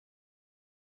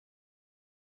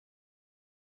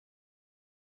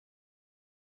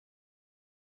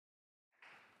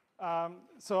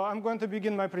So I'm going to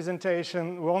begin my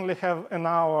presentation. We only have an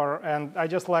hour, and I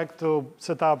just like to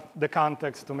set up the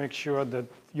context to make sure that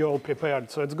you're all prepared.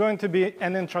 So it's going to be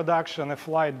an introduction, a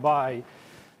flight by.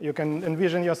 You can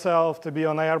envision yourself to be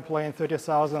on an airplane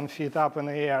 30,000 feet up in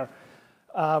the air.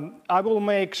 I will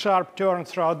make sharp turns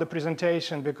throughout the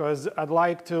presentation because I'd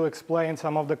like to explain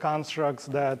some of the constructs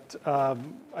that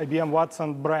IBM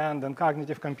Watson brand and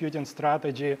cognitive computing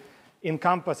strategy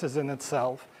encompasses in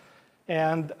itself.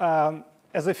 And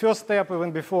as a first step,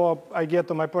 even before I get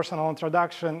to my personal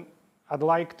introduction, I'd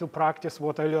like to practice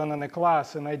what I learned in a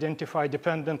class and identify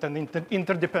dependent and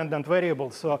interdependent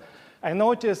variables. So I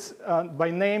notice by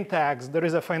name tags, there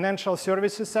is a financial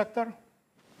services sector.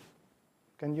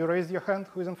 Can you raise your hand?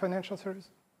 Who is in financial service?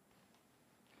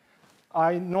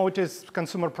 I notice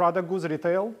consumer product goods,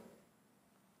 retail.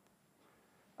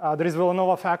 There is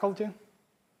Villanova faculty.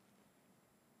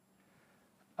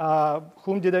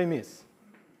 Whom did I miss?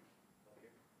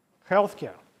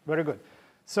 Healthcare. Very good.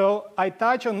 So I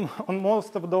touch on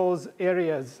most of those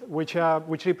areas which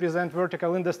represent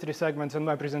vertical industry segments in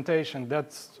my presentation.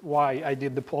 That's why I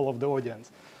did the poll of the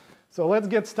audience. So let's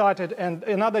get started. And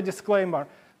another disclaimer,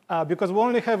 because we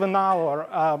only have an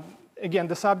hour, again,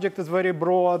 the subject is very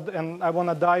broad, and I want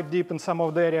to dive deep in some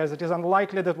of the areas. It is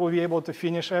unlikely that we'll be able to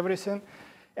finish everything.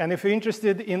 And if you're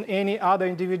interested in any other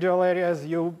individual areas,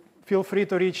 you feel free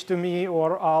to reach to me,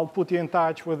 or I'll put you in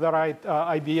touch with the right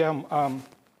IBM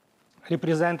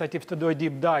representative to do a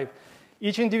deep dive.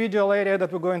 Each individual area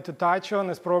that we're going to touch on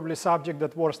is probably a subject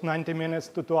that worth 90 minutes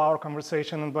to 2-hour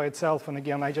conversation by itself. And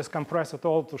again, I just compress it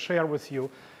all to share with you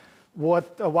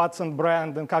what Watson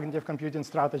brand and cognitive computing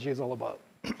strategy is all about.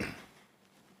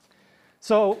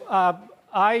 So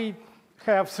I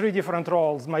have 3 different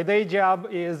roles. My day job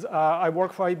is I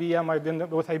work for IBM. I've been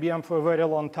with IBM for a very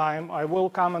long time. I will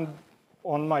comment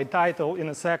on my title in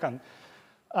a second.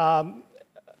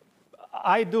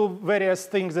 I do various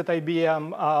things at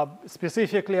IBM.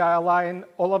 Specifically, I align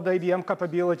all of the IBM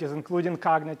capabilities, including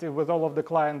cognitive, with all of the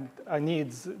client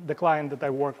needs, the client that I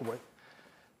work with.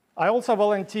 I also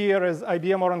volunteer as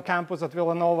IBM on campus at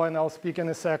Villanova, and I'll speak in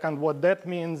a second what that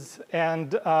means.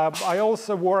 And I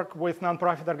also work with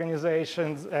nonprofit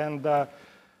organizations and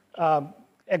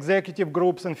executive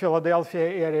groups in Philadelphia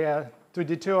area to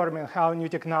determine how new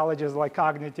technologies like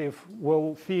cognitive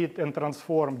will fit and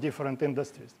transform different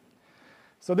industries.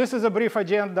 So this is a brief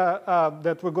agenda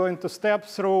that we're going to step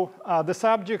through. The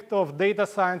subject of data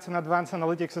science and advanced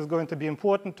analytics is going to be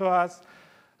important to us.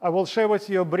 I will share with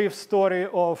you a brief story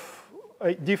of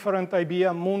different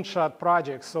IBM moonshot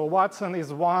projects. So Watson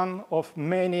is one of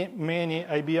many, many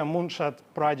IBM moonshot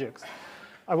projects.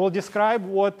 I will describe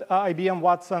what IBM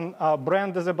Watson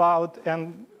brand is about.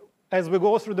 And as we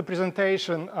go through the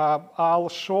presentation, I'll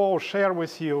share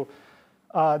with you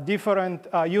different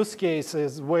use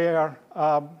cases where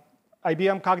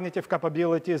IBM cognitive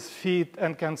capabilities fit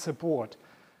and can support.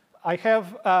 I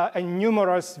have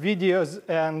numerous videos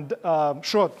and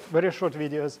very short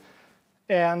videos,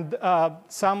 and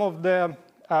some of the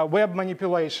web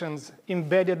manipulations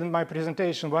embedded in my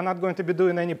presentation. We're not going to be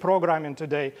doing any programming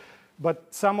today, but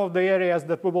some of the areas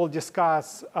that we will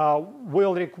discuss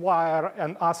will require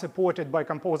and are supported by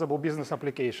composable business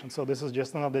applications. So this is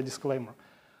just another disclaimer.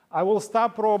 I will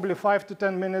stop probably 5 to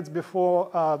 10 minutes before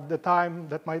the time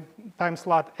that my time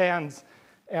slot ends,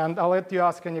 and I'll let you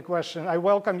ask any question. I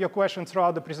welcome your questions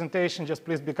throughout the presentation. Just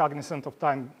please be cognizant of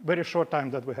time, very short time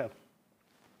that we have.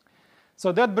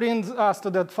 So that brings us to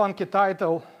that funky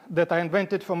title that I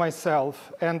invented for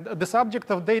myself. And the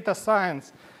subject of data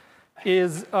science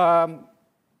is,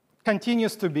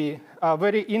 continues to be a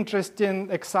very interesting,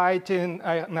 exciting,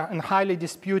 and highly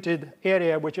disputed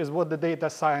area, which is what the data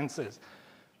science is.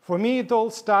 For me, it all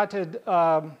started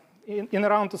in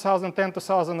around 2010,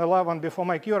 2011, before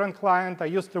my current client. I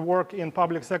used to work in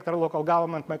public sector, local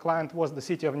government. My client was the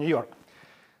city of New York.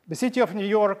 The city of New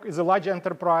York is a large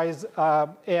enterprise,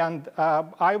 and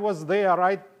I was there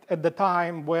right at the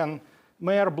time when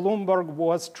Mayor Bloomberg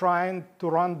was trying to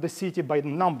run the city by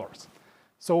numbers.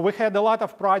 So we had a lot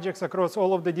of projects across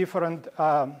all of the different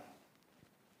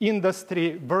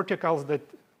industry verticals that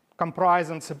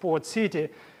comprise and support city.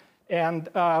 And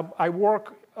I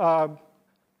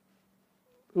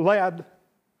led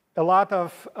a lot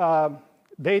of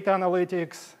data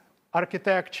analytics,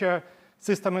 architecture,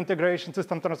 system integration,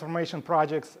 system transformation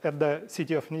projects at the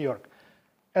city of New York.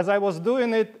 As I was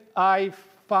doing it, I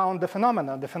found the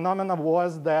phenomenon. The phenomenon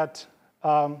was that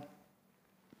a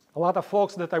lot of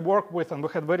folks that I worked with, and we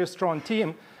had a very strong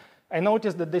team, I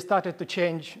noticed that they started to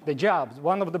change the jobs.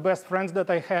 One of the best friends that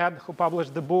I had who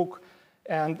published the book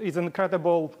and is an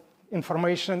incredible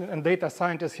information and data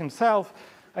scientist himself,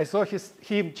 I saw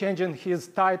him changing his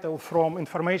title from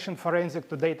information forensic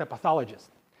to data pathologist.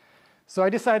 So I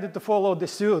decided to follow the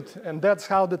suit, and that's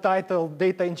how the title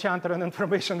Data Enchanter and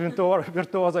Information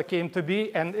Virtuoso came to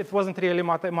be, and it wasn't really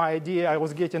my idea. I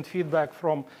was getting feedback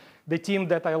from the team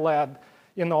that I led.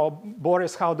 You know,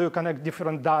 Boris, how do you connect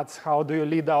different dots? How do you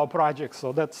lead our project?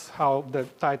 So that's how the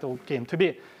title came to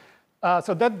be.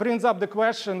 So that brings up the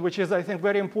question, which is, I think,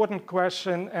 very important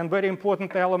question and very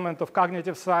important element of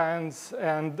cognitive science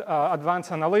and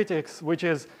advanced analytics, which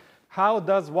is, how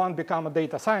does one become a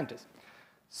data scientist?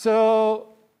 So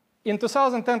in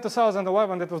 2010,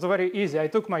 2011, it was very easy. I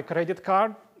took my business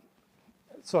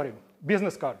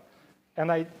card,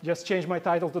 and I just changed my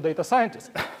title to data scientist.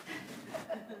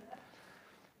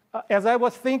 As I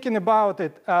was thinking about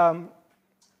it,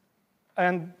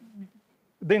 and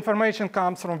the information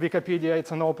comes from Wikipedia.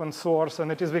 It's an open source,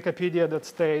 and it is Wikipedia that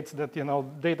states that, you know,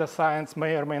 data science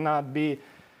may or may not be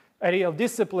a real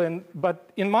discipline. But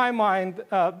in my mind,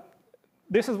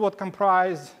 this is what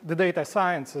comprise the data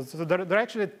sciences. So there are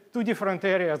actually two different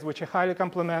areas which are highly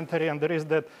complementary, and there is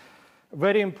that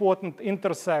very important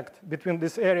intersect between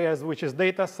these areas, which is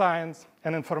data science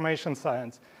and information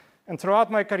science. And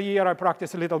throughout my career, I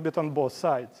practiced a little bit on both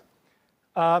sides.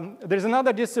 There's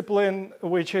another discipline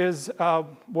which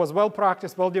was well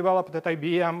practiced, well developed at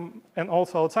IBM, and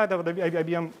also outside of the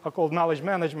IBM called knowledge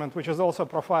management, which is also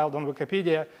profiled on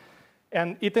Wikipedia.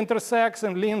 And it intersects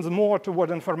and leans more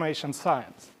toward information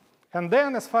science. And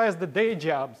then as far as the day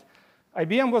jobs,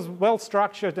 IBM was well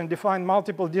structured and defined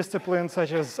multiple disciplines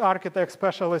such as architect,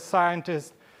 specialist,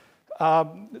 scientist.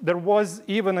 There was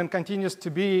even and continues to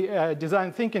be a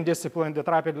design thinking discipline that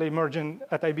rapidly emerging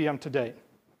at IBM today.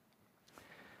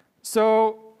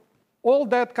 So all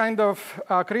that kind of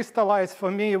crystallized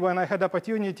for me when I had the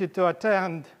opportunity to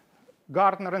attend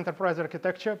Gartner Enterprise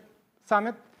Architecture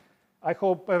Summit. I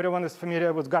hope everyone is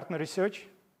familiar with Gartner research.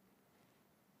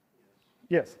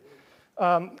 Yes.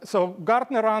 So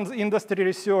Gartner runs industry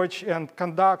research and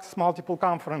conducts multiple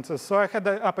conferences. So I had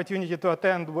the opportunity to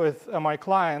attend with my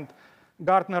client,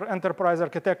 Gartner Enterprise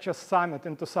Architecture Summit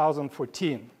in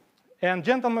 2014. And a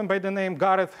gentleman by the name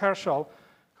Gareth Herschel,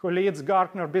 who leads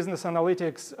Gartner Business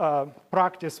Analytics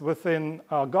practice within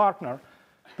Gartner,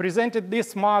 presented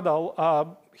this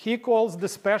model. He calls the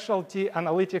specialty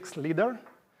analytics leader.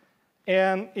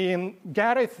 And in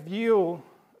Gareth's view,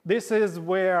 this is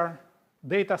where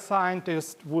data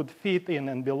scientists would fit in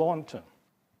and belong to.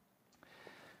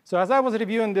 So as I was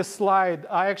reviewing this slide,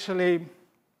 I actually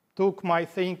took my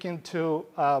thinking to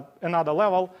another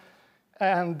level.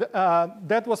 And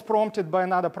that was prompted by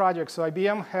another project. So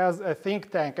IBM has a think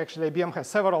tank. Actually, IBM has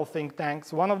several think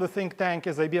tanks. One of the think tanks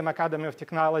is IBM Academy of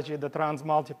Technology that runs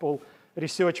multiple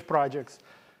research projects.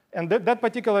 And that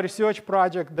particular research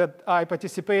project that I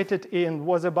participated in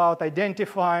was about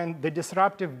identifying the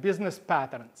disruptive business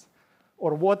patterns,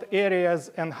 or what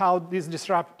areas and how these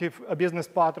disruptive business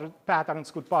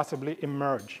patterns could possibly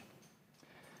emerge.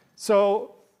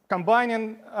 So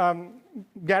combining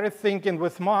Gareth's thinking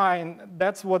with mine,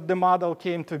 that's what the model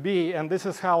came to be, and this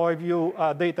is how I view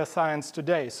data science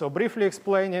today. So briefly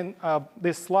explaining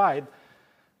this slide.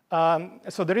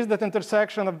 So there is that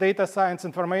intersection of data science,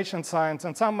 information science,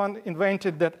 and someone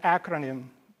invented that acronym,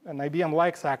 and IBM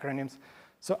likes acronyms.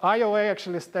 So IOA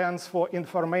actually stands for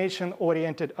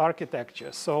information-oriented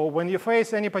architecture. So when you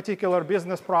face any particular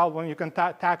business problem, you can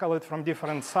tackle it from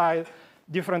different sides,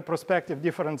 different perspective,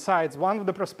 different sides. One of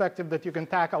the perspectives that you can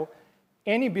tackle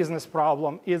any business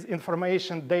problem is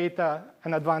information, data,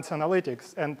 and advanced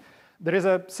analytics. And there is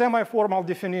a semi-formal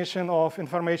definition of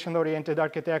information-oriented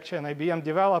architecture, and IBM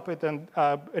developed it and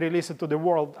released it to the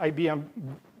world, IBM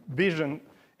vision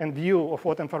and view of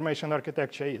what information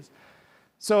architecture is.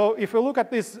 So if we look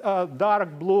at these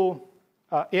dark blue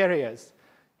areas,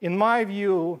 in my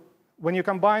view, when you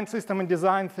combine system and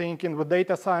design thinking with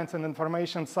data science and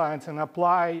information science and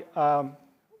apply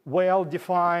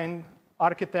well-defined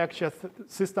architecture,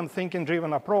 system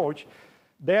thinking-driven approach,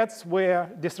 that's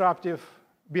where disruptive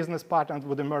business patterns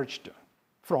would emerge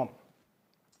from.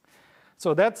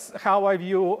 So that's how I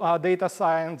view data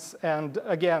science. And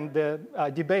again, the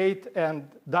debate and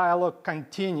dialogue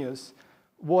continues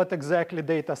what exactly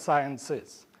data science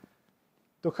is.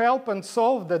 To help and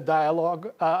solve the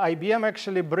dialogue, IBM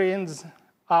actually brings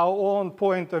our own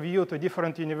point of view to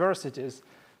different universities.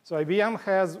 So IBM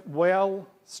has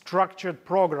well-structured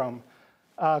program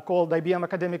called IBM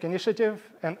Academic Initiative,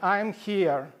 and I'm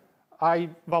here. I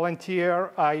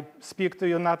volunteer. I speak to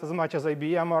you not as much as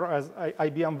IBM or as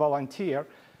IBM volunteer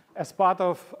as part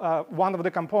of one of the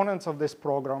components of this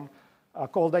program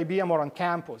called IBM on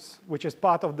Campus, which is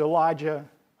part of the larger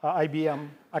IBM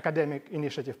Academic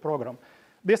Initiative program.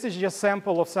 This is just a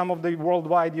sample of some of the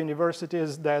worldwide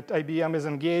universities that IBM is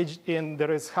engaged in.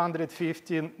 There is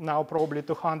 150, now probably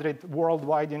 200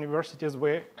 worldwide universities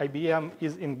where IBM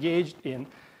is engaged in.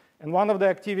 And one of the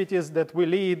activities that we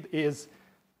lead is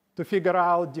to figure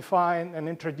out, define, and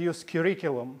introduce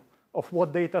curriculum of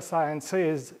what data science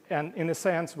is. And in a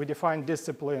sense, we define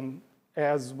discipline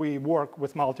as we work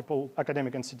with multiple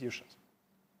academic institutions.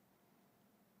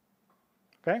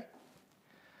 Okay?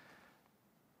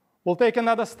 We'll take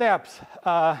another step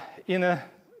in a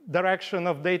direction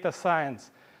of data science.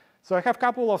 So I have a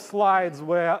couple of slides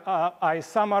where I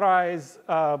summarize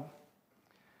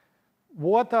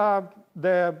what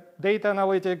the data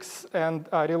analytics and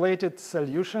related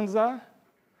solutions are,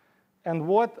 and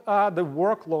what are the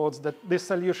workloads that these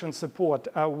solutions support.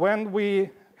 When we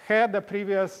had the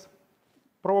previous,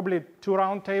 probably 2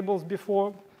 roundtables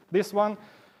before this one,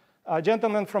 a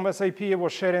gentleman from SAP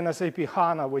was sharing SAP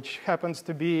HANA, which happens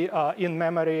to be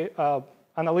in-memory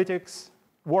analytics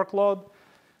workload.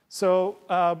 So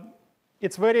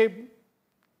it's related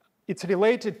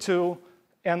to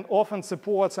and often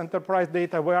supports enterprise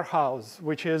data warehouse,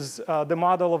 which is the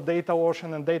model of data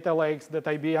ocean and data lakes that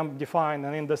IBM defined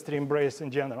and industry embraced in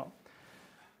general.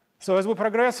 So as we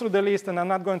progress through the list, and I'm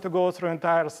not going to go through the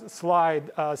entire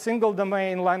slide, single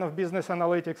domain line of business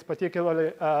analytics,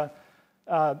 particularly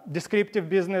descriptive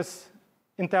business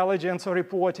intelligence or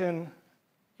reporting,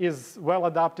 is well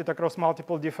adopted across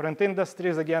multiple different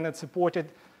industries. Again, it's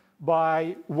supported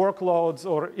by workloads,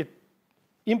 or it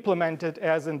implemented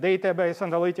as in database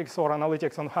analytics or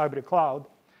analytics on hybrid cloud.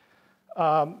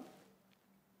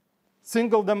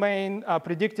 Single domain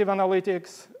predictive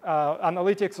analytics,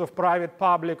 analytics of private,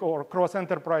 public, or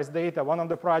cross-enterprise data. One of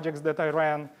the projects that I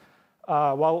ran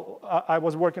while I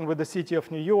was working with the city of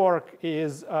New York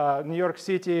is New York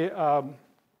City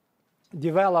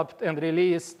developed and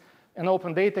released an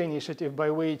open data initiative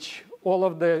by which all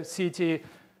of the city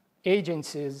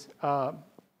agencies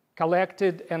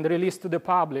collected and released to the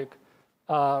public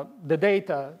the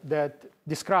data that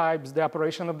describes the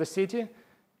operation of the city.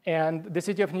 And the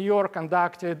city of New York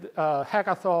conducted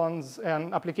hackathons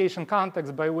and application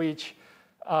contexts by which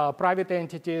private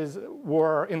entities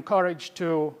were encouraged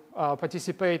to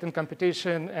participate in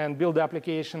competition and build the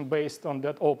application based on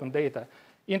that open data.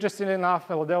 Interestingly enough,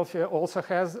 Philadelphia also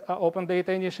has an open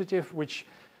data initiative, which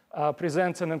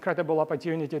presents an incredible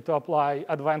opportunity to apply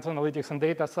advanced analytics and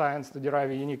data science to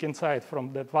derive a unique insight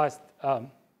from that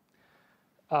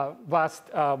vast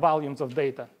volumes of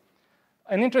data.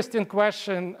 An interesting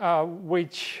question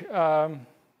which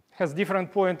has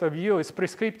different point of view is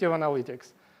prescriptive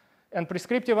analytics. And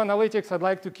prescriptive analytics,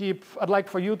 I'd like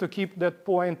for you to keep that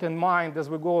point in mind as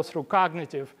we go through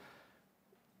cognitive.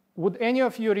 Would any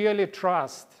of you really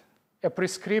trust a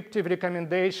prescriptive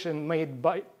recommendation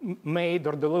made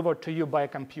or delivered to you by a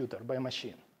computer, by a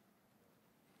machine?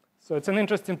 So it's an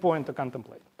interesting point to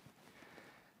contemplate.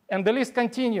 And the list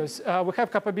continues. We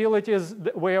have capabilities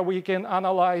where we can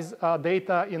analyze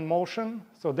data in motion.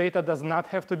 So data does not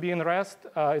have to be in rest.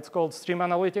 It's called stream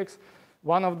analytics.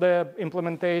 One of the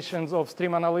implementations of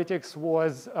stream analytics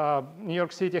was New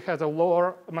York City has a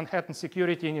lower Manhattan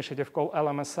security initiative called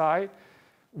LMSI,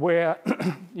 where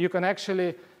you can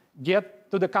actually get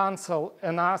to the console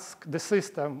and ask the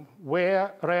system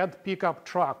where red pickup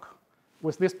truck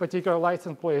with this particular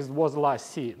license plate was last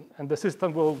seen. And the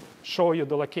system will show you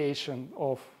the location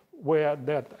of where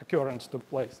that occurrence took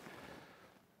place.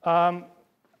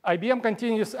 IBM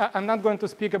continues. I'm not going to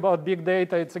speak about big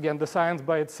data. It's, again, the science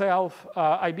by itself.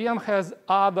 IBM has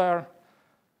other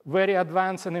very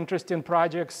advanced and interesting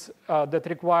projects that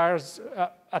requires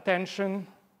attention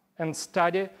and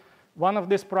study. One of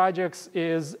these projects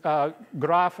is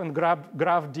Graph and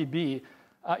GraphDB.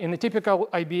 In a typical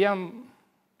IBM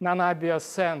non-obvious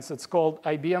sense, it's called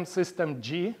IBM System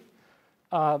G.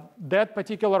 That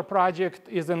particular project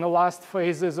is in the last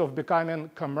phases of becoming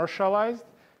commercialized.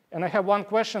 And I have one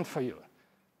question for you.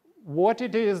 What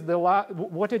it is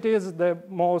the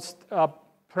most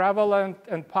prevalent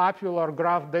and popular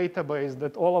graph database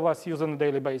that all of us use on a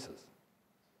daily basis?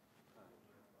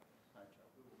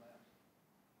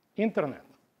 Internet.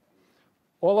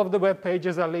 All of the web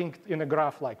pages are linked in a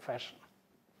graph-like fashion.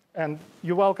 And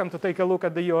you're welcome to take a look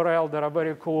at the URL. There are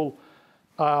very cool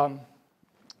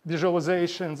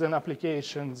visualizations and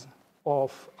applications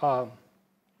of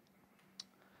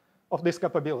these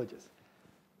capabilities.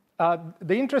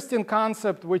 The interesting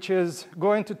concept, which is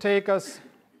going to take us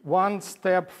one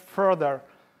step further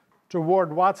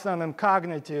toward Watson and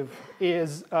cognitive,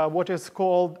 is what is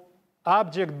called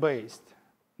object-based,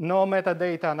 no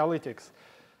metadata analytics.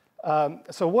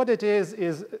 So what it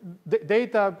is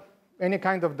data, any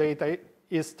kind of data,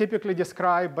 is typically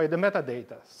described by the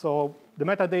metadata. So the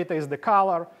metadata is the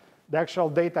color, the actual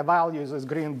data values is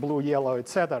green, blue, yellow, et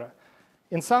cetera.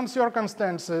 In some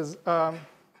circumstances, the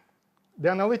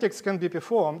analytics can be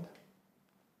performed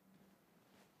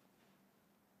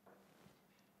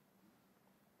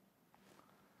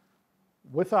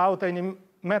without any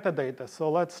metadata. So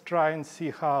let's try and see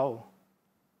how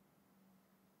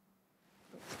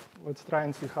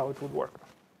it would work.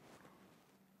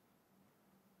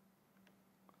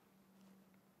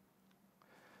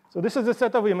 So this is a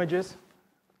set of images.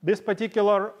 This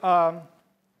particular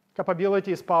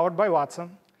capability is powered by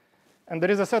Watson. And there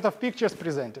is a set of pictures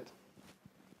presented.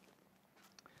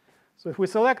 So if we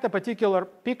select a particular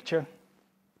picture,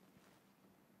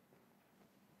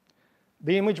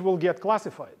 the image will get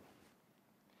classified.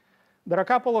 There are a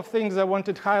couple of things I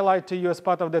wanted to highlight to you as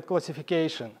part of that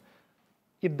classification.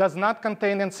 It does not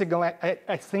contain a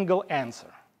single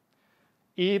answer.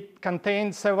 It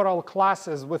contains several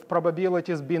classes with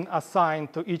probabilities being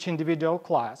assigned to each individual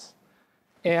class.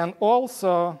 And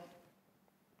also,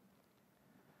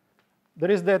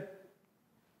 there is that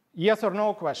yes or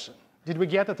no question. Did we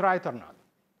get it right or not?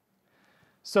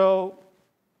 So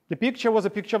the picture was a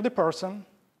picture of the person.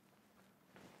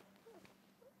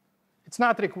 It's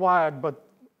not required, but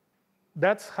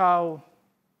that's how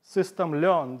system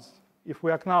learns if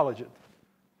we acknowledge it,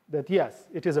 that yes,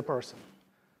 it is a person.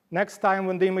 Next time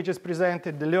when the image is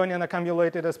presented, the learning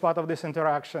accumulated as part of this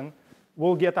interaction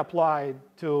will get applied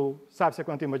to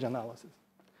subsequent image analysis.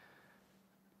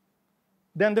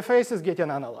 Then the face is getting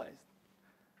analyzed.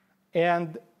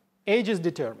 And age is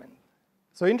determined.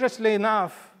 So interestingly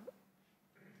enough,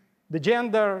 the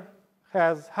gender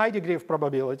has high degree of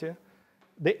probability.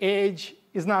 The age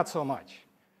is not so much.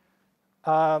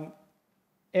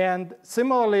 And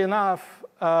similarly enough,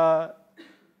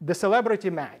 the celebrity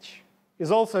match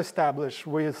is also established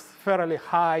with fairly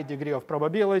high degree of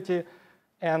probability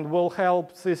and will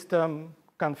help system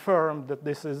confirm that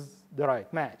this is the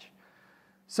right match.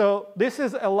 So this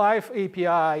is a live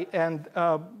API, and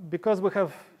because we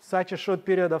have such a short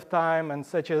period of time and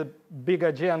such a big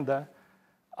agenda,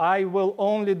 I will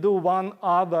only do one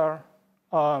other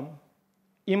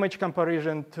image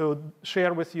comparison to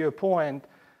share with you a point.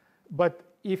 But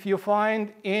if you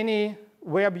find any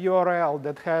web URL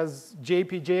that has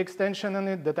JPG extension in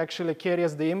it that actually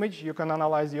carries the image, you can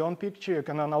analyze your own picture, you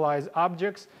can analyze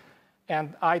objects.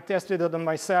 And I tested it on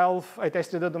myself, I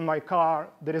tested it on my car.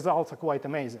 The results are quite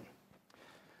amazing.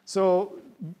 So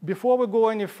before we go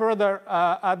any further,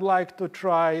 I'd like to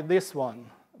try this one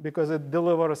because it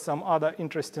delivers some other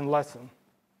interesting lesson.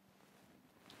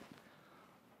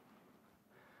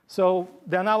 So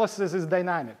the analysis is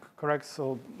dynamic, correct?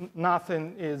 So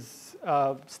nothing is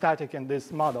static in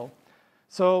this model.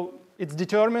 So it's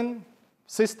determined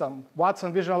system,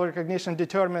 Watson visual recognition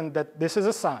determined that this is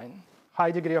a sign,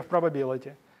 high degree of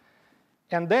probability.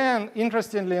 And then,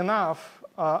 interestingly enough,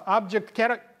 object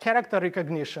character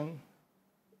recognition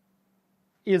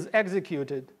is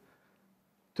executed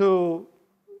to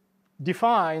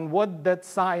define what that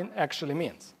sign actually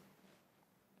means,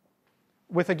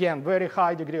 with, again, very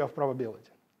high degree of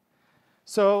probability.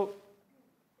 So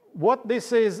what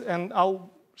this is, and I'll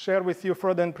share with you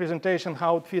further in presentation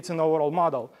how it fits in the overall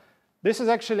model. This is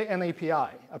actually an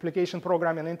API, application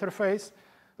programming interface.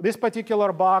 This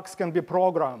particular box can be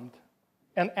programmed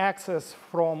and accessed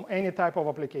from any type of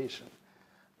application.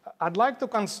 I'd like to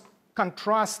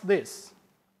contrast this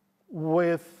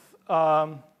with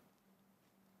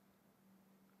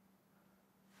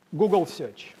Google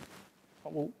search. I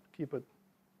will keep it.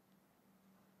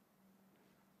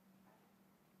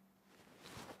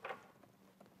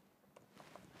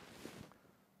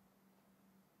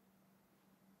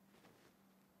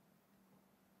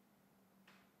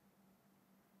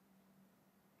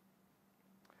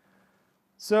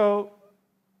 So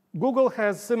Google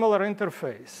has similar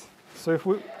interface. So if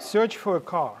we search for a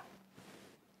car,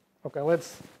 OK,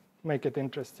 let's make it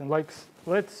interesting. Like,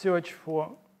 let's search for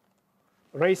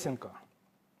racing car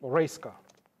or race car.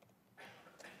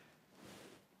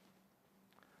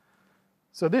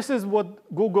 So this is what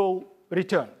Google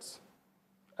returns.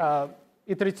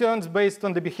 It returns based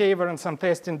on the behavior and some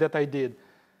testing that I did.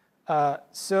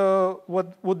 So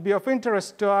what would be of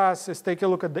interest to us is take a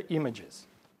look at the images.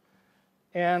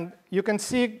 And you can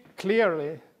see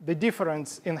clearly the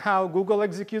difference in how Google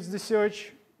executes the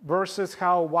search versus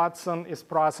how Watson is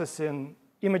processing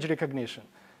image recognition.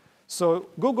 So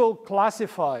Google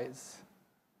classifies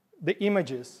the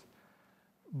images,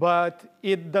 but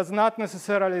it does not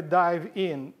necessarily dive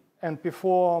in and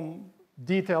perform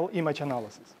detailed image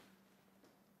analysis.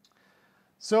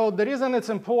 So the reason it's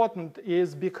important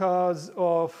is because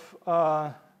of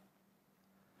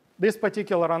this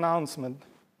particular announcement.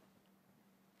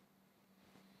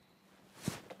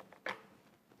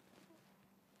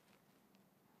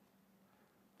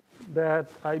 That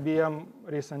IBM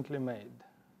recently made. Let me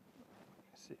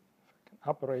see if I can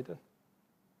operate it.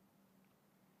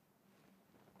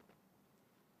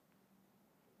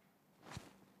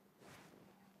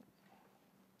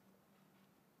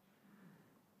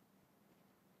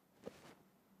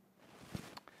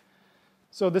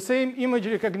 So the same image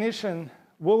recognition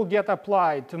will get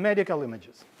applied to medical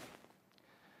images.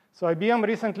 So IBM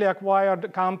recently acquired a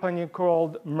company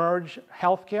called Merge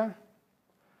Healthcare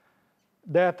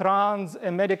that runs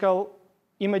a medical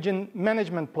imaging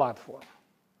management platform.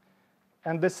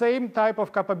 And the same type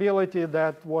of capability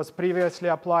that was previously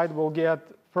applied will get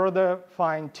further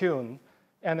fine-tuned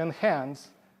and enhanced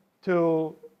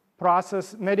to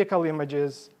process medical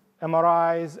images,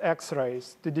 MRIs,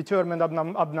 X-rays, to determine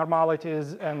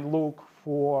abnormalities and look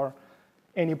for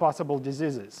any possible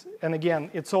diseases. And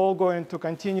again, it's all going to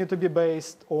continue to be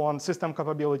based on system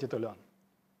capability to learn.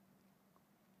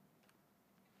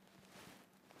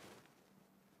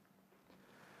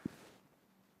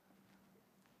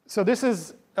 So this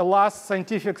is a last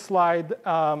scientific slide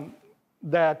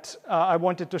that I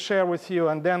wanted to share with you,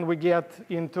 and then we get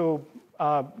into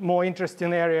more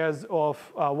interesting areas of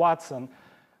Watson.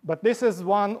 But this is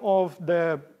one of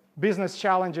the business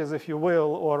challenges, if you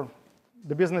will, or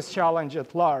the business challenge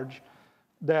at large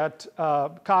that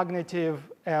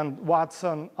Cognitive and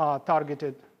Watson are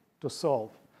targeted to solve.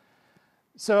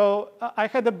 So I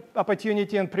had the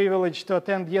opportunity and privilege to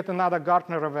attend yet another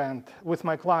Gartner event with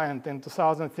my client in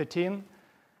 2013.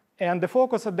 And the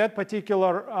focus of that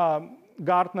particular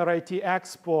Gartner IT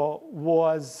Expo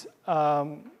was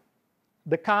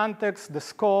the context, the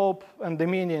scope, and the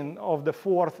meaning of the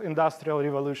fourth industrial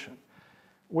revolution,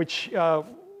 which is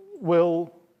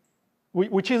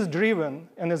driven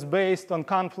and is based on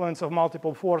confluence of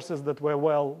multiple forces that we're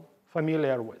well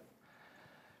familiar with.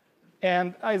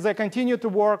 And as I continue to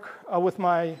work with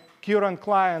my current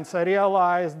clients, I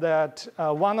realized that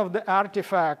one of the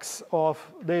artifacts of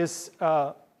this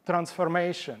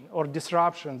transformation or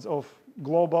disruptions of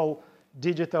global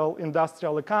digital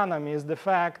industrial economy is the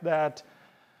fact that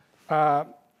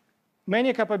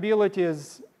many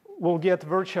capabilities will get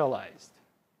virtualized.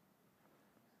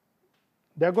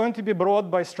 They're going to be brought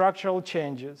by structural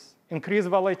changes, increased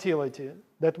volatility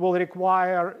that will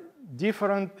require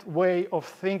different way of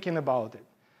thinking about it.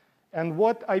 And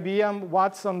what IBM,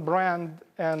 Watson brand,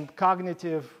 and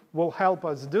Cognitive will help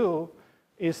us do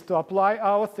is to apply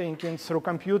our thinking through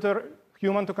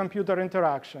human-to-computer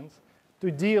interactions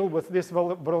to deal with this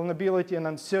vulnerability and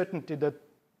uncertainty that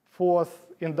fourth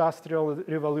industrial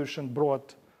revolution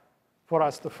brought for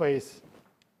us to face.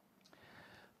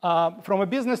 From a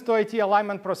business to IT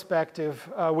alignment perspective,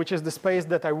 which is the space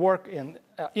that I work in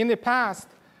the past,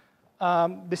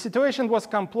 the situation was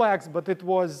complex, but it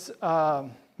was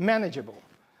manageable.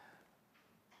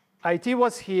 IT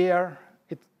was here.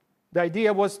 The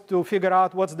idea was to figure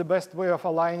out what's the best way of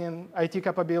aligning IT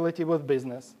capability with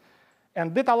business.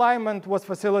 And that alignment was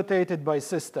facilitated by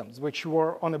systems, which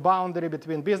were on a boundary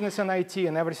between business and IT,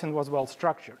 and everything was well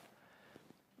structured.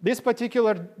 This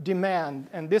particular demand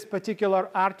and this particular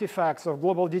artifacts of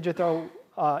global digital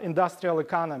industrial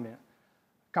economy,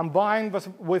 combined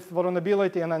with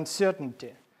vulnerability and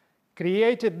uncertainty,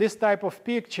 created this type of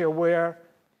picture where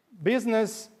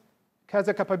business has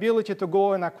a capability to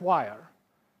go and acquire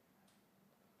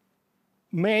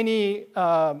many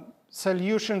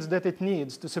solutions that it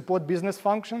needs to support business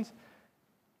functions,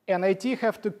 and IT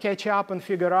have to catch up and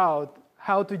figure out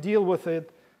how to deal with it,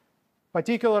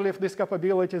 particularly if these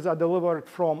capabilities are delivered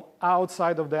from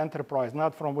outside of the enterprise,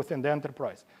 not from within the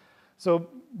enterprise. So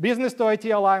business to IT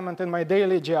alignment in my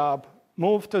daily job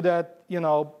moved to that,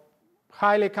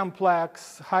 highly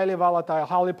complex, highly volatile,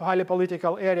 highly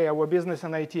political area where business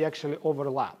and IT actually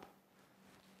overlap.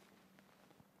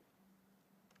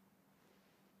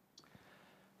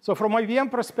 So from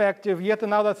IBM perspective, yet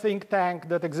another think tank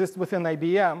that exists within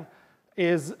IBM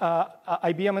is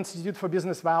IBM Institute for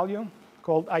Business Value,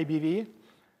 called IBV.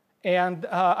 And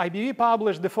IBV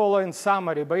published the following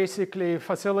summary, basically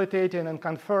facilitating and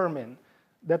confirming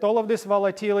that all of this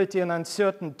volatility and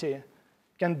uncertainty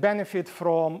can benefit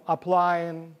from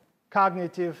applying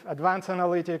cognitive advanced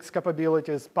analytics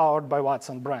capabilities powered by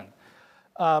Watson brand.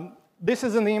 This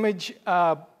is an image.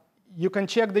 You can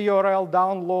check the URL,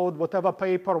 download whatever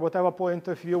paper, whatever point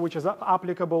of view which is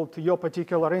applicable to your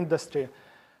particular industry.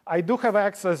 I do have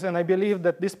access, and I believe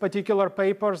that these particular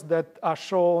papers that are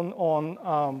shown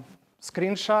on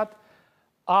screenshot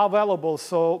are available.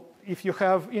 So if you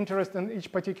have interest in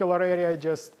each particular area,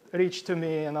 just reach to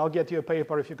me, and I'll get you a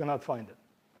paper if you cannot find it.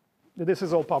 This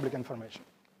is all public information.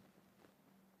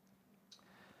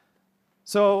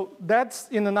 So that's,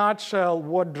 in a nutshell,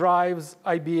 what drives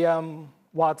IBM,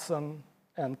 Watson,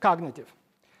 and Cognitive.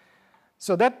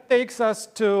 So that takes us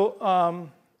to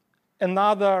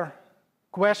another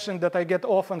question that I get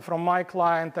often from my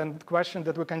client, and question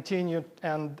that we continue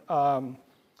and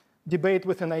debate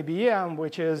within IBM,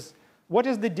 which is, what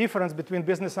is the difference between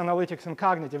business analytics and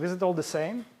cognitive? Is it all the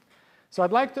same? So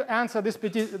I'd like to answer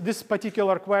this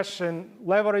particular question,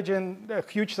 leveraging a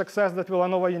huge success that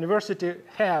Villanova University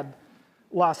had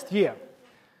last year.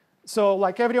 So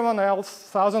like everyone else,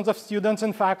 thousands of students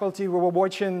and faculty were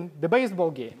watching the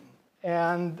baseball game.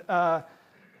 And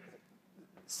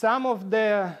some of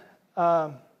the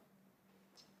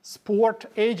sport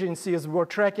agencies were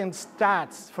tracking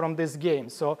stats from this game.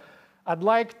 So I'd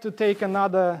like to take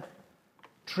another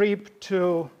trip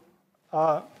to,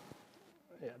 yeah,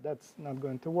 that's not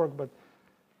going to work, but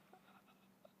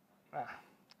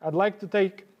I'd like to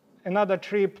take another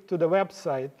trip to the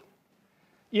website.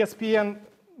 ESPN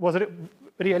was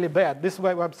really bad. This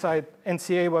website,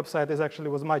 NCAA website,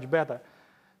 was much better.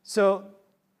 So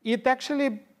it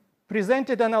actually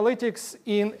presented analytics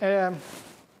in a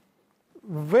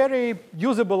very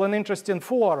usable and interesting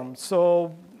form.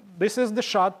 So this is the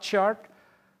shot chart.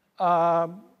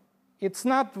 It's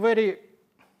not very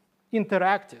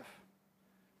interactive.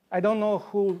 I don't know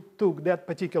who took that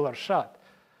particular shot.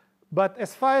 But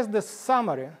as far as the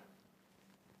summary,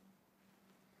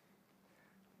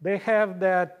 they have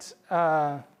that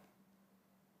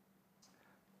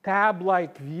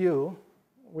tab-like view,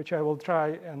 which I will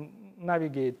try and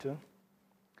navigate to.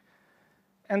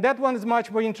 And that one is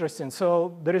much more interesting.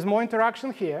 So there is more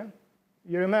interaction here.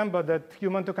 You remember that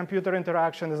human-to-computer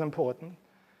interaction is important.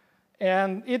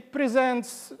 And it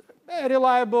presents a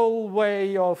reliable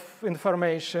way of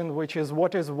information, which is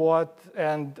what,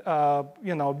 and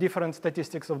different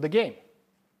statistics of the game.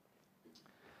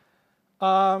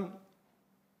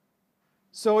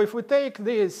 So if we take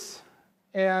this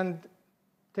and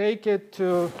take it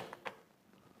to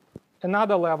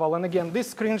another level, and again,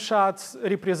 these screenshots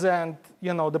represent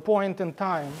the point in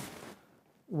time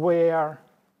where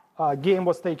a game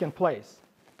was taking place.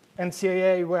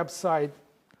 NCAA website,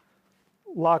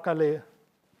 luckily,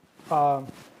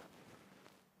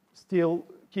 still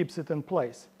keeps it in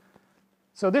place.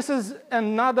 So this is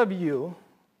another view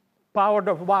powered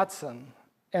of Watson.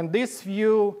 And this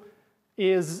view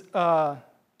is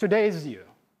today's view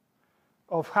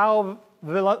of how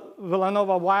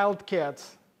Villanova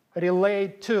Wildcats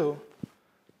relate to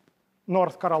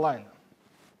North Carolina.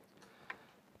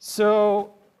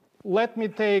 So let me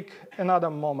take another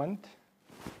moment.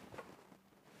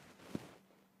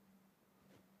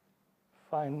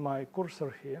 Find my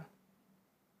cursor here.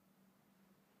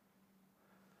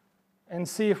 And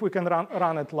see if we can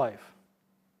run it live.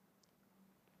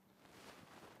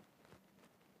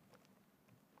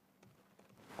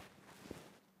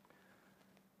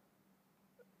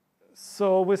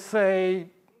 So we say,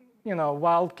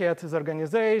 Wildcat is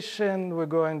organization. We're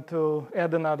going to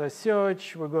add another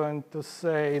search. We're going to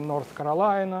say North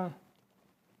Carolina.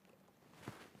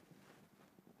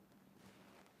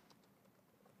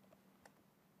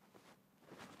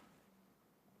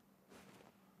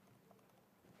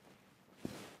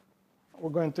 We're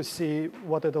going to see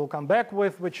what it will come back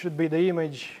with, which should be the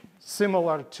image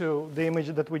similar to the image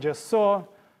that we just saw.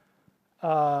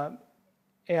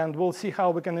 And we'll see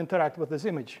how we can interact with this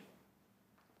image.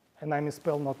 And I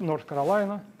misspelled North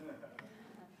Carolina.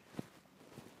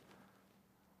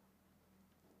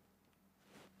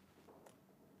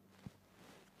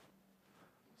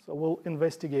 So we'll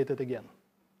investigate it again.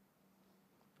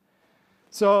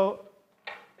 So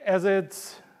as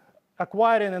it's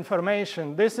acquiring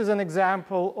information, this is an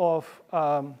example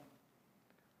of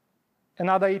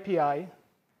another API.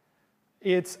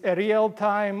 It's a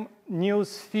real-time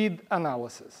news feed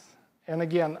analysis. And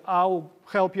again, I'll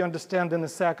help you understand in a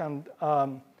second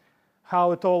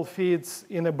how it all fits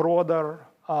in a broader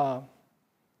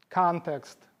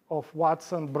context of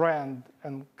Watson brand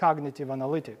and cognitive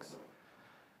analytics.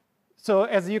 So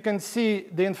as you can see,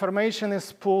 the information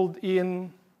is pulled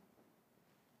in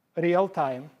real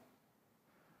time.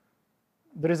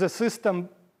 There is a system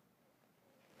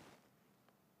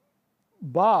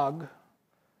bug.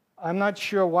 I'm not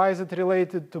sure why is it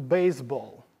related to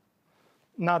baseball,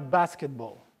 not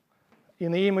basketball.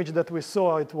 In the image that we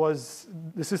saw, it was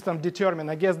the system determined.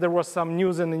 I guess there was some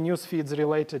news in the news feeds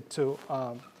related to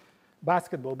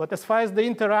basketball. But as far as the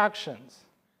interactions,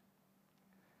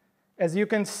 as you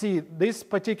can see, this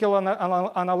particular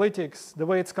analytics, the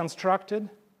way it's constructed,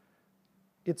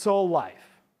 it's all live.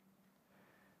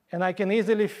 And I can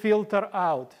easily filter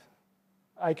out.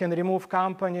 I can remove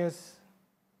companies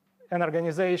and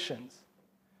organizations.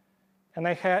 And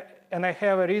I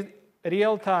have a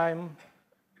real-time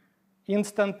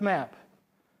instant map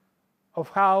of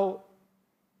how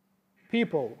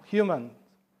people, humans,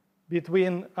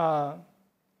 between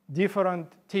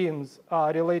different teams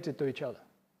are related to each other.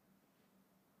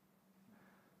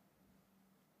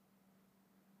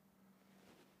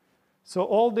 So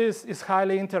all this is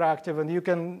highly interactive, and you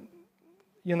can,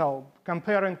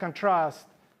 compare and contrast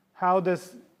how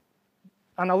this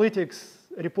analytics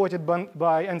reported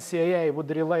by NCAA would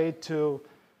relate to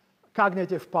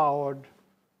cognitive-powered,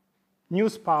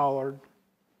 news-powered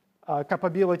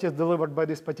capabilities delivered by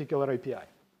this particular API. Is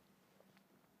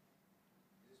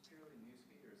this purely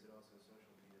newsfeed, or is it also social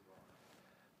feed as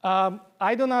well?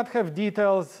 I do not have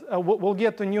details. We'll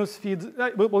get to news feeds.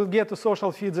 We'll get to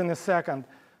social feeds in a second.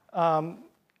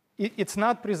 It's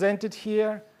not presented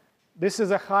here. This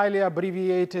is a highly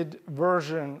abbreviated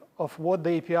version of what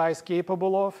the API is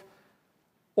capable of.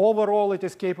 Overall, it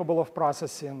is capable of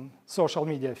processing social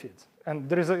media feeds. And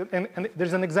there's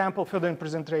an example further in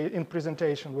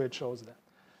presentation where it shows that.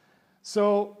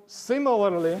 So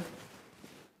similarly,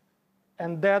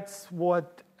 and that's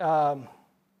what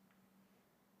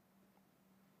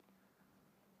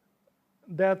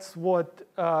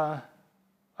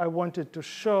I wanted to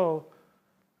show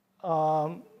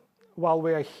while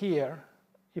we are here.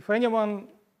 If anyone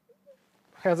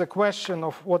has a question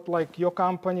of what your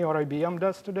company or IBM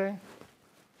does today,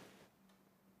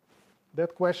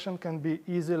 that question can be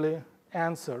easily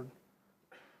answered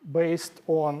based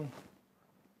on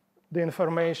the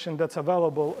information that's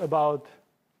available about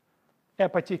a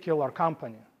particular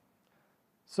company.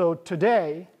 So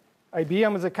today,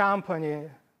 IBM as a company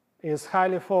is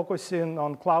highly focusing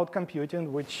on cloud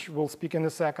computing, which we'll speak in a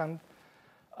second.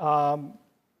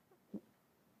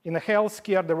 In the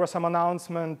healthcare, there was some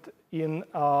announcement in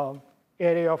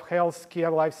area of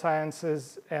healthcare, life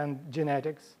sciences, and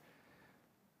genetics.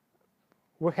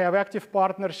 We have active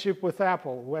partnership with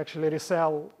Apple. We actually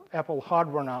resell Apple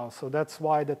hardware now, so that's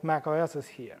why that Mac OS is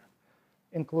here,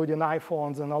 including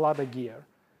iPhones and a lot of gear.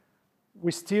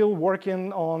 We're still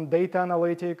working on data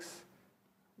analytics.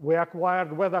 We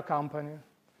acquired weather company.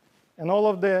 And all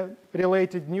of the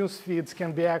related news feeds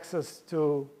can be accessed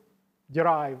to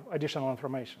derive additional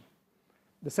information.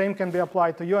 The same can be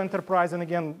applied to your enterprise. And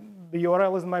again, the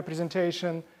URL is in my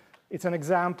presentation. It's an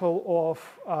example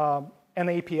of an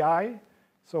API.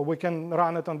 So we can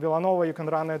run it on Villanova. You can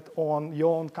run it on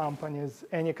your own companies,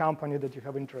 any company that you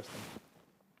have interest in.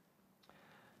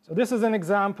 So this is an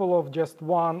example of just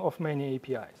one of many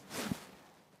APIs.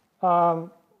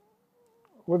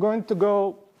 We're going to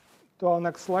go to our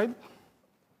next slide,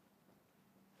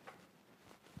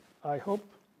 I hope.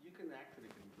 You can actually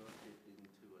convert it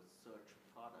into a search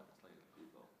product like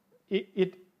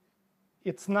Google.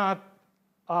 It's not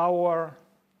our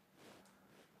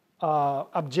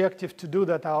objective to do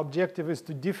that. Our objective is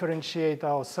to differentiate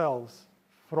ourselves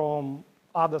from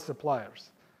other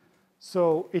suppliers.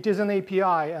 So it is an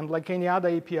API, and like any other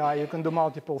API, you can do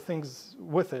multiple things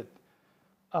with it.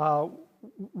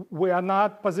 We are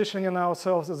not positioning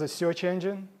ourselves as a search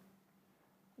engine.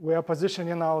 We are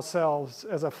positioning ourselves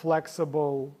as a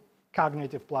flexible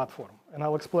cognitive platform. And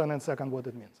I'll explain in a second what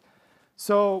it means.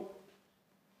 So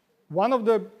one of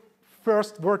the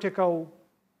first vertical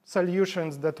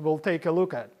solutions that we'll take a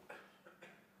look at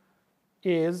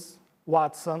is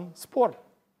Watson Sport.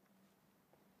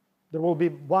 There will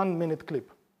be 1-minute clip.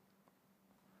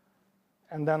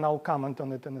 And then I'll comment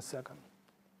on it in a second.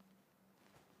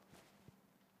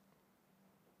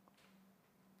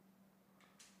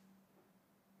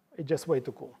 It's just way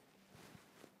too cool.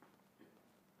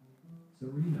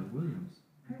 Serena Williams.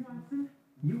 Hey, Watson.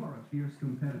 You are a fierce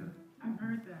competitor. I've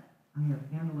heard that. I have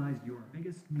analyzed your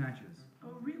biggest matches.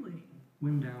 Oh, really?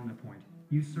 When down a point,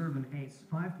 you serve an ace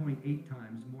 5.8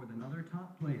 times more than other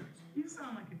top players. You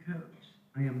sound like a coach.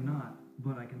 I am not,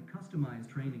 but I can customize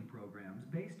training programs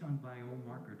based on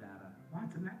biomarker data.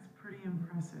 Watson, that's pretty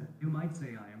impressive. You might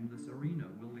say I am the Serena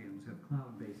Williams of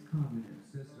cloud-based cognitive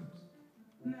systems.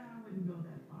 No, I wouldn't go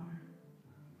that far.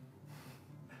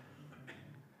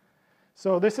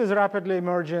 So this is a rapidly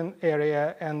emerging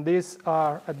area, and these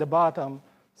are, at the bottom,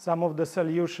 some of the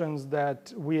solutions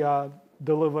that we are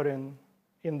delivering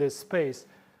in this space.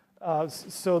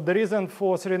 So the reason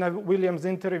for Serena Williams'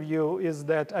 interview is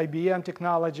that IBM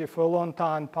technology for a long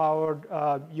time powered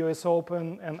US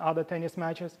Open and other tennis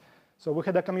matches. So we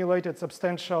had accumulated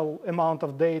substantial amount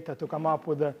of data to come up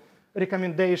with a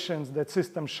recommendations that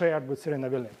system shared with Serena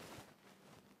Williams.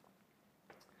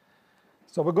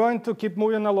 So we're going to keep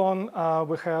moving along.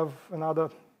 We have another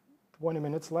 20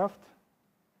 minutes left.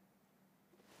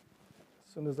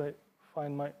 As soon as I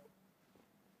find my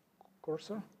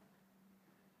cursor.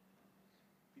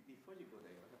 Before you go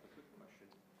there, I have a quick question.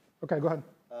 OK, go ahead.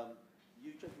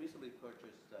 You just recently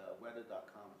purchased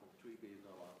weather.com for $3 billion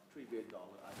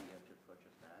IBM just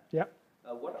purchased that. Yeah.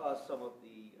 What are some of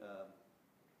the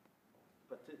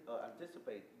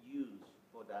anticipate use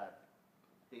for that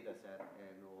data set,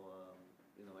 and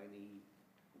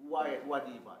why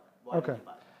do you buy that? Why did you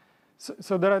buy that?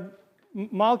 So there are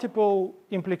multiple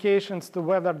implications to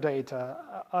weather data,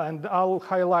 and I'll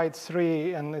highlight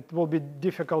 3, and it will be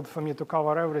difficult for me to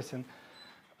cover everything.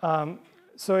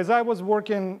 So as I was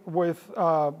working with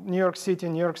New York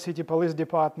City Police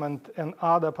Department, and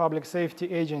other public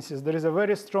safety agencies, there is a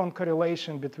very strong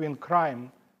correlation between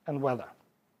crime and weather.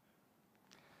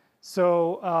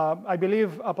 So I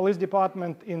believe a police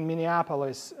department in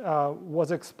Minneapolis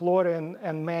was exploring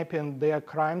and mapping their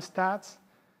crime stats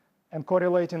and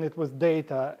correlating it with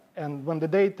data. And when the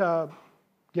data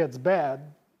gets bad,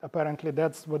 apparently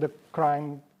that's where the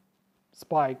crime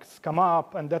spikes come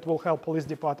up, and that will help police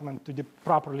department to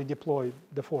properly deploy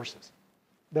the forces.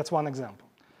 That's one example.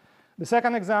 The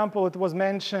second example, it was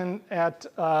mentioned at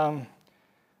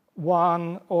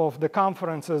one of the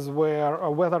conferences where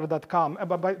weather.com,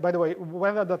 by the way,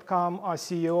 weather.com, our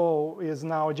CEO is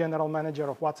now general manager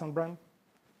of Watson brand,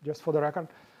 just for the record.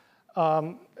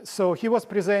 So he was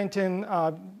presenting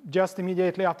just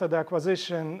immediately after the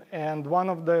acquisition, and one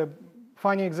of the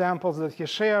funny examples that he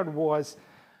shared was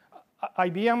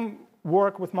IBM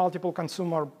worked with multiple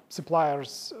consumer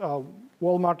suppliers.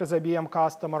 Walmart is IBM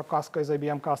customer, Costco is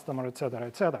IBM customer, et cetera,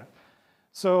 et cetera.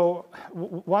 So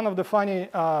one of the funny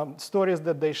stories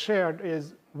that they shared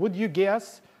is, would you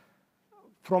guess,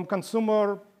 from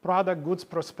consumer product goods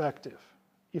perspective,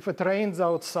 if it rains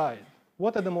outside,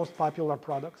 what are the most popular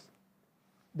products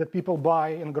that people buy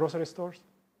in grocery stores?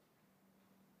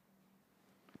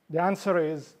 The answer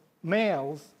is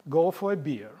males go for a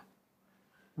beer,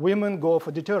 women go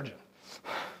for detergent.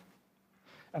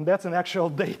 And that's an actual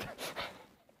data.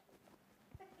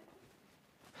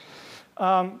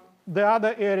 The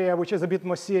other area, which is a bit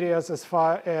more serious as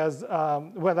far as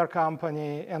weather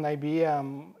company and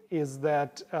IBM, is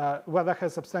that weather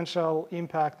has substantial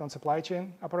impact on supply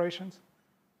chain operations,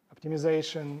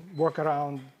 optimization,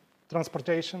 workaround,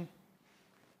 transportation,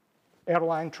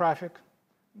 airline traffic.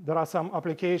 There are some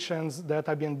applications that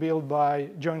have been built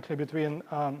jointly between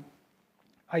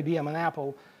IBM and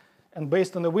Apple. And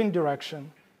based on the wind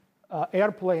direction,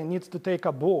 airplane needs to take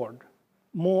aboard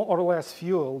more or less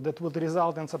fuel that would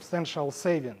result in substantial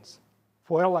savings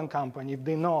for airline company if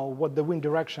they know what the wind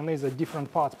direction is at different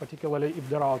parts, particularly if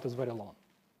the route is very long.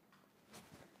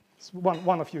 It's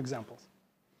one of few examples.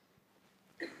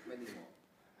 Many more.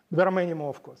 There are many more,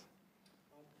 of course.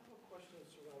 I have a question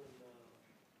surrounding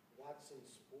Watson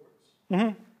Sports.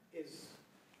 Is,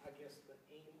 I guess, the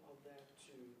aim of that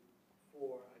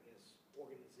for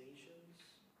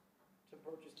organizations to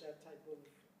purchase that type of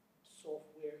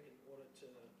software in order to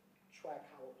track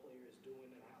how a player is doing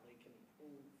and how they can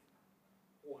improve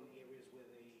on areas where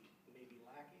they may be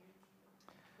lacking,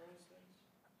 for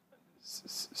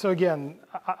instance? So again,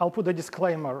 I'll put a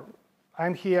disclaimer.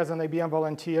 I'm here as an IBM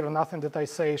volunteer, and nothing that I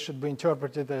say should be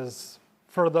interpreted as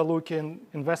further looking,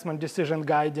 investment decision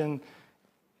guiding,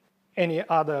 any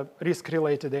other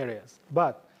risk-related areas.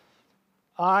 But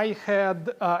I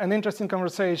had an interesting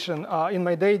conversation. In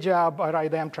my day job, I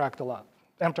ride Amtrak a lot,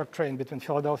 Amtrak train between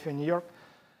Philadelphia and New York.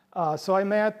 So I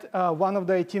met one of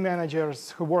the IT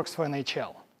managers who works for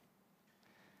NHL.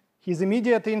 His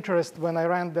immediate interest when I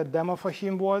ran that demo for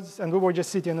him was, and we were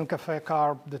just sitting in a cafe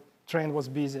car, the train was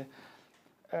busy.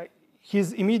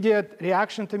 His immediate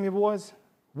reaction to me was,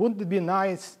 wouldn't it be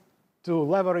nice to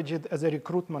leverage it as a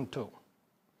recruitment tool?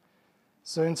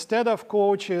 So instead of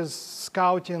coaches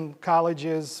scouting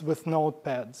colleges with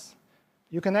notepads,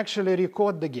 you can actually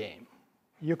record the game.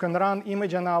 You can run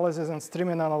image analysis and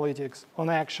streaming analytics on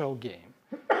actual game.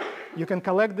 You can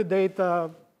collect the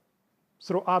data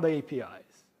through other APIs.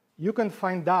 You can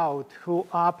find out who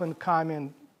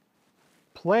up-and-coming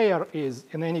player is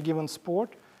in any given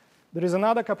sport. There is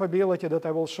another capability that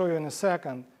I will show you in a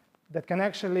second that can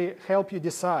actually help you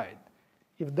decide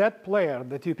if that player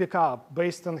that you pick up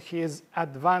based on his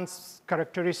advanced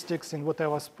characteristics in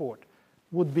whatever sport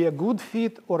would be a good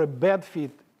fit or a bad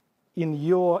fit in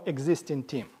your existing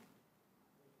team.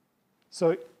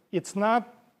 So it's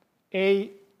not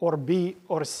A or B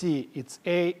or C. It's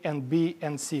A and B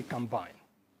and C combined.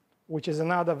 which is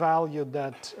another value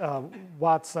that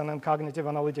Watson and cognitive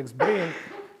analytics bring,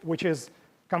 which is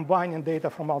combining data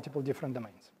from multiple different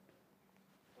domains.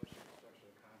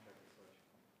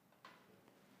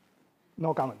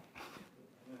 No comment.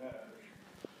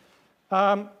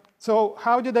 So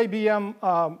how did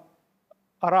IBM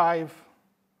arrive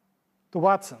to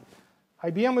Watson?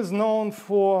 IBM is known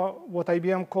for what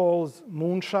IBM calls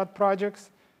moonshot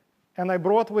projects. And I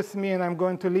brought with me, and I'm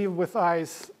going to leave with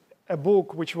ICE, a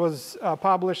book which was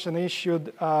published and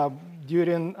issued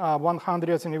during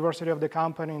 100th anniversary of the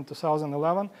company in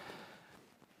 2011.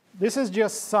 This is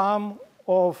just some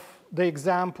of the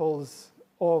examples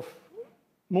of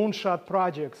moonshot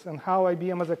projects and how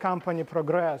IBM as a company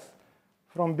progressed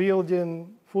from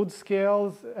building food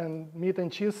scales and meat and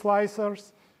cheese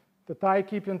slicers to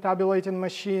tie-keeping tabulating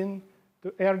machine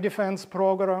to air defense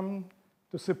program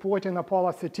to supporting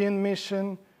Apollo 13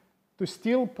 mission to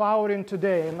still powering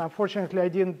today. And unfortunately, I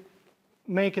didn't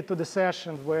make it to the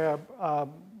session where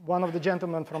one of the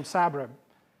gentlemen from Sabre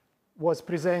was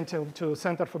presenting to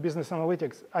Center for Business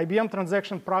Analytics. IBM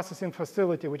Transaction Processing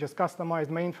Facility, which is customized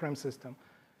mainframe system,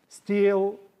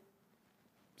 still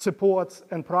supports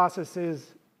and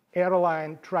processes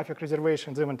airline traffic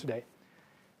reservations even today.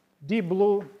 Deep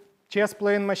Blue chess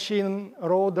playing machine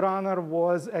Roadrunner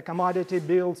was a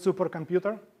commodity-built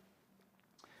supercomputer.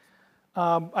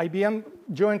 IBM,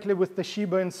 jointly with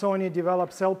Toshiba and Sony,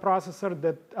 developed cell processor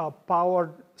that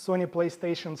powered Sony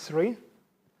PlayStation 3.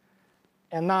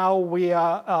 And now we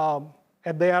are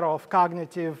at the era of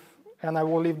cognitive, and I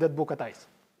will leave that book at ICE.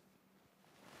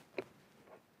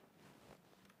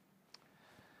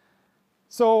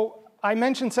 So I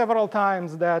mentioned several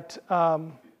times that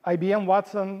IBM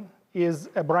Watson is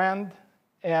a brand,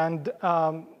 and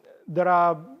there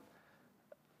are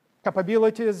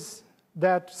capabilities,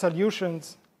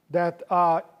 solutions that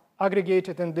are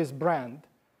aggregated in this brand.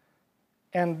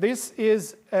 And this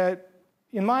is,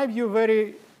 in my view,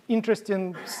 very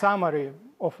interesting summary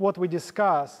of what we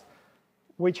discuss,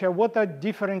 which are what the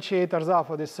differentiators are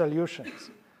for these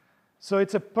solutions. So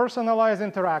it's a personalized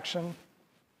interaction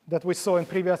that we saw in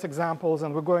previous examples,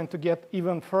 and we're going to get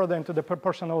even further into the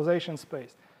personalization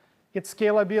space. It's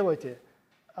scalability.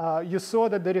 You saw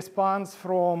that the response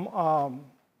from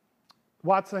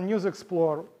Watson News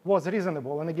Explorer was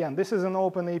reasonable. And again, this is an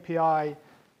open API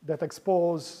that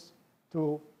exposed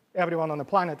to everyone on the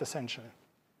planet, essentially.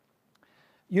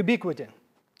 Ubiquity,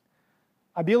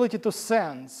 ability to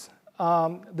sense.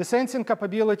 The sensing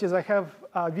capabilities, I have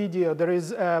a video. There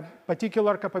is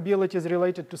particular capabilities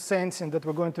related to sensing that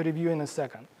we're going to review in a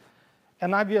second.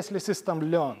 And obviously, system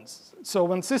learns. So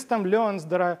when system learns,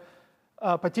 there are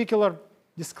a particular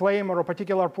disclaimer or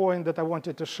particular point that I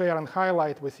wanted to share and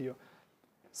highlight with you.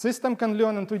 System can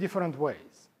learn in two different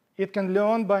ways. It can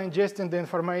learn by ingesting the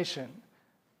information.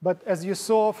 But as you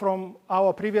saw from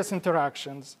our previous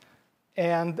interactions,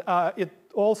 and it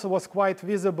also was quite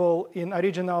visible in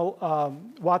original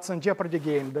Watson Jeopardy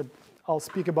game that I'll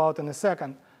speak about in a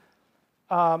second,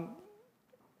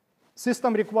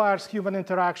 system requires human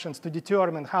interactions to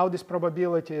determine how these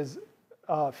probabilities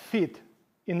fit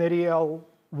in the real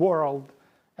world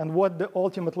and what the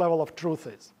ultimate level of truth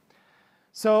is.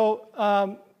 So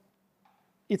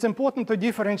it's important to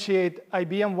differentiate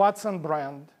IBM Watson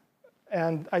brand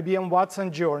and IBM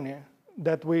Watson journey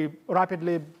that we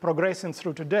rapidly progressing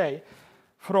through today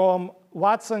from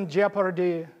Watson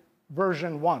Jeopardy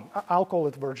version 1. I'll call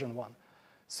it version 1.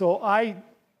 So I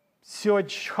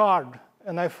searched hard,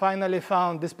 and I finally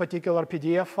found this particular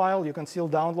PDF file. You can still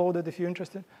download it if you're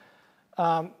interested.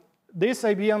 This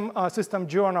IBM System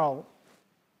Journal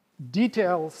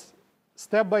details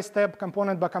step-by-step,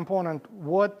 component by component,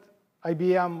 what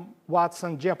IBM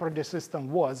Watson Jeopardy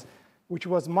system was, which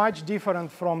was much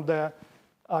different from the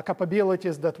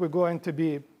capabilities that we're going to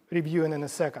be reviewing in a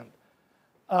second.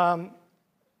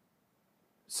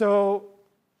 So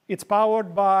it's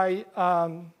powered by,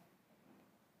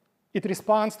 it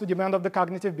responds to demand of the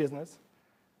cognitive business.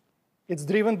 It's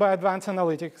driven by advanced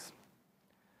analytics.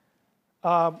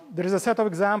 There is a set of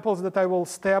examples that I will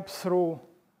step through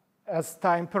as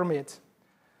time permits.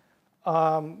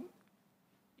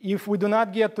 If we do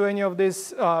not get to any of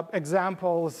these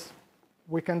examples,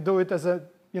 we can do it as a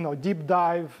deep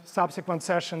dive subsequent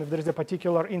session if there is a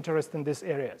particular interest in these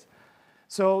areas.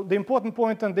 So the important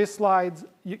point on this slide,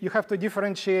 you have to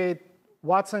differentiate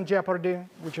Watson Jeopardy,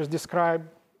 which is described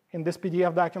in this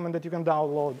PDF document that you can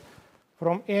download,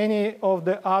 from any of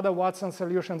the other Watson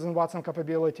solutions and Watson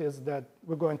capabilities that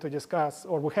we're going to discuss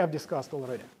or we have discussed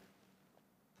already.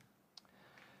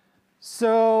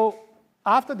 So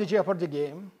after the Jeopardy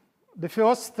game, the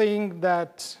first thing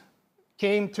that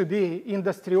came to be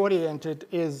industry-oriented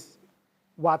is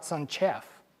Watson chef.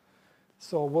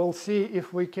 So we'll see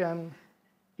if we can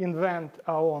invent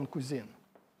our own cuisine.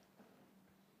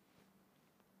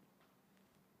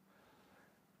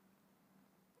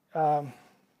 I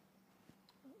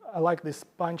like this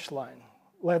punchline.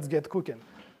 Let's get cooking.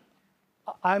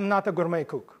 I'm not a gourmet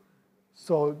cook,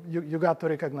 so you got to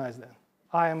recognize that.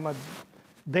 I am a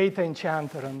data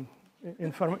enchanter and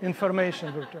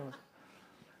information virtuoso.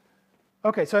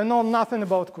 Okay, so I know nothing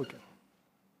about cooking.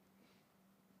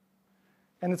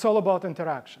 And it's all about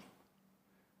interaction.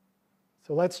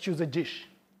 So let's choose a dish.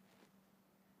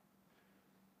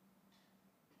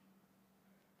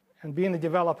 And being a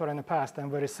developer in the past,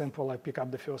 I'm very simple. I pick up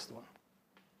the first one.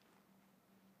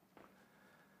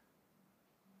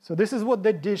 So this is what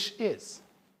the dish is.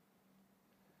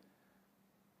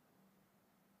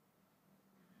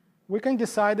 We can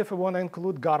decide if we want to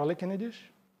include garlic in a dish.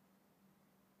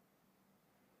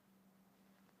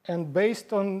 And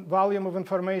based on volume of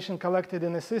information collected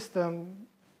in the system,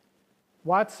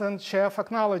 Watson chef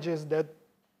acknowledges that,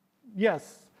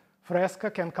 yes,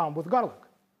 fresca can come with garlic.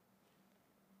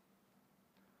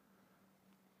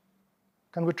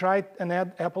 Can we try it and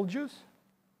add apple juice?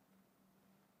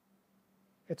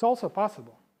 It's also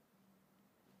possible.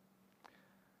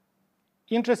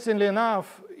 Interestingly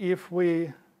enough, if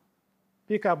we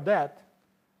pick up that,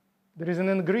 there is an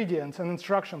ingredient, an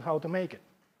instruction how to make it.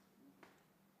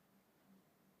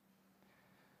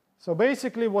 So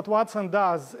basically what Watson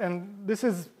does, and this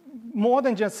is more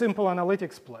than just simple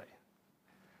analytics play,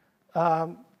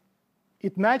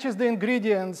 it matches the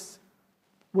ingredients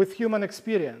with human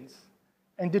experience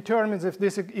and determines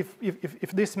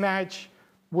if this match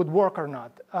would work or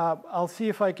not. I'll see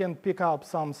if I can pick up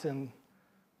something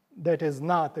that is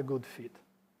not a good fit.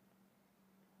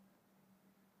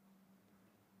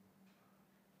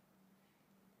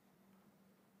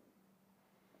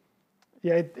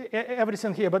 Yeah,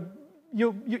 everything here, but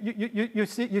you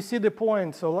see the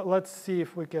point, so let's see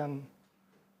if we can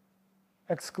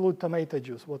exclude tomato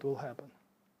juice, what will happen.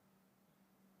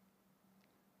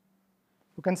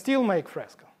 We can still make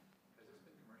fresco. Has this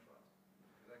been commercialized?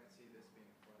 Because I can see this being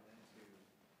run into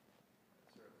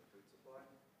sort of the food supply,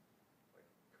 like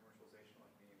commercialization,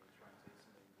 like being able to try and take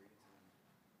some of the ingredients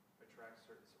and attract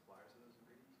certain suppliers of those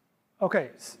ingredients. Okay.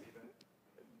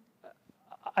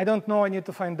 I don't know, I need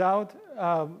to find out.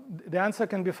 The answer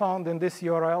can be found in this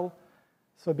URL.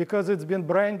 So because it's been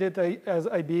branded as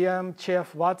IBM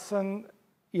Chef Watson,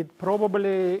 it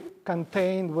probably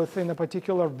contained within a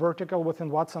particular vertical within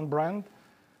Watson brand.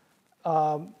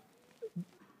 I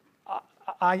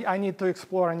need to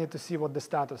explore, I need to see what the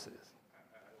status is.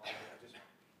 I just,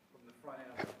 from the front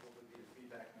end, what would be the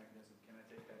feedback mechanism? Can I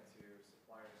take that to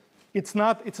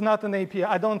suppliers? It's not an API.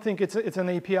 I don't think it's an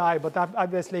API, but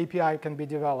obviously API can be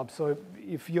developed. So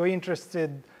if you're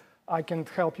interested, I can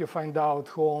help you find out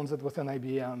who owns it within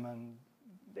IBM. And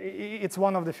it's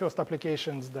one of the first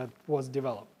applications that was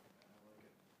developed.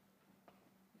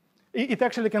 It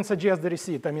actually can suggest the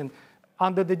receipt. I mean,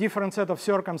 under the different set of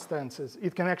circumstances,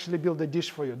 it can actually build a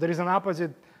dish for you. There is an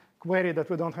opposite query that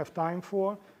we don't have time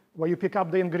for, where you pick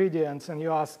up the ingredients and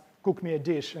you ask, cook me a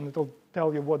dish, and it'll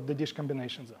tell you what the dish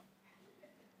combinations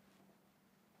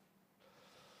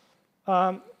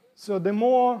are. So the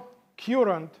more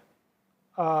current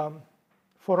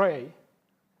foray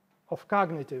of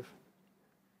cognitive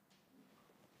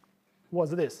was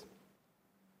this.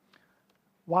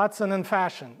 Watson and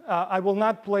fashion. I will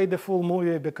not play the full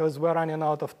movie because we're running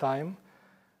out of time,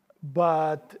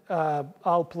 but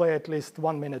I'll play at least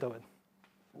 1 minute of it.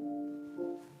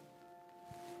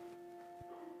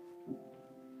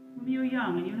 When you were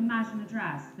young, and you would imagine a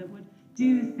dress that would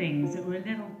do things that were a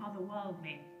little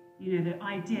otherworldly, you know, the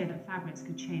idea that fabrics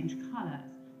could change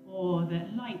colors or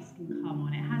that lights can come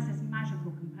on, it has this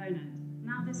magical component.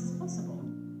 Now this is possible.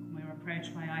 We were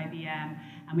approached by IBM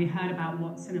and we heard about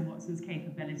Watson and Watson's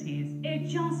capabilities. It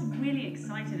just really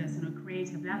excited us on a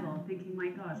creative level, thinking, my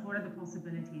gosh, what are the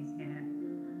possibilities here?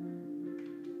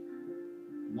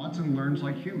 Watson learns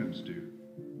like humans do,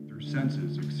 through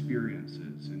senses,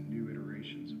 experiences, and new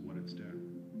iterations of what it's doing.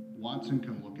 Watson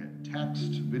can look at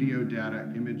text, video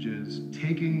data, images,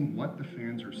 taking what the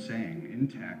fans are saying in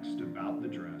text about the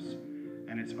dress,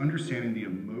 and it's understanding the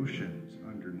emotions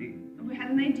underneath. We had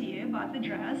an idea about the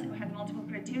dress. We had multiple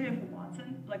criteria for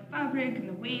Watson, like fabric and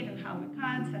the weight and how it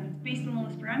cuts, and based on all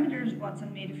these parameters,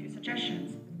 Watson made a few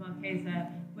suggestions.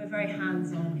 Marquesa, we're very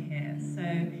hands-on here, so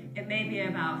it may be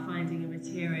about finding a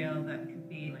material that could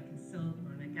be like a silk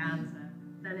or an organza.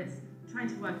 Then it's trying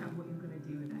to work out what you're going to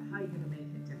do with it, how you're going to make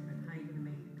it different, how you're going to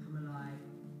make it come alive.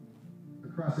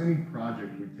 Across any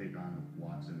project we take on with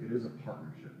Watson, it is a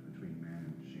partnership between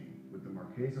man and machine, with the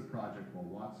Marchesa project while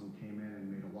Watson came in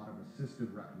and made a lot of assisted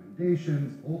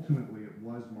recommendations. Ultimately, it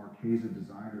was Marchesa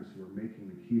designers who were making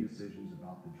the key decisions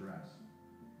about the dress.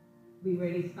 We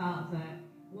really felt that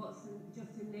Watson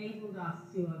just enabled us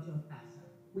to do our job better.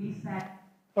 We said,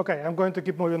 OK, I'm going to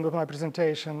keep moving with my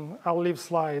presentation. I'll leave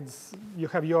slides. You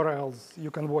have URLs.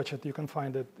 You can watch it. You can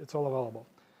find it. It's all available.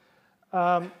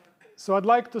 So I'd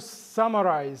like to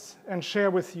summarize and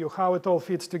share with you how it all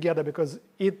fits together, because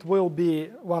it will be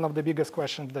one of the biggest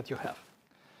questions that you have.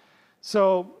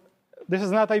 So this is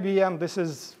not IBM. This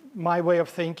is my way of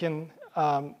thinking.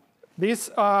 These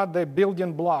are the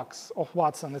building blocks of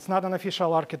Watson. It's not an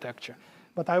official architecture.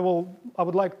 But I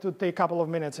would like to take a couple of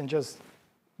minutes and just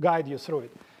guide you through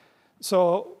it.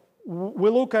 So we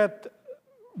look at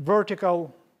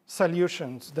vertical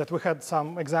solutions that we had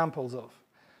some examples of.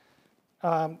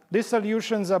 These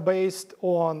solutions are based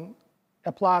on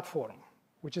a platform,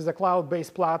 which is a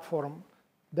cloud-based platform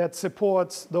that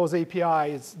supports those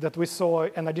APIs that we saw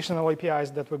and additional APIs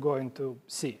that we're going to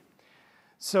see.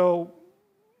 So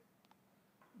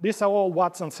these are all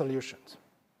Watson solutions.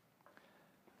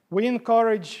 We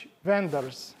encourage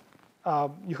vendors,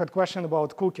 you had a question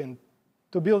about cooking,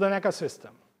 to build an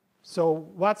ecosystem. So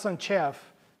Watson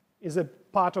Chef is a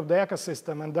part of the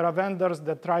ecosystem, and there are vendors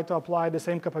that try to apply the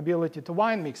same capability to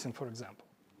wine mixing, for example.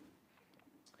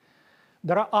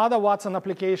 There are other Watson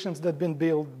applications that have been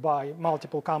built by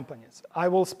multiple companies. I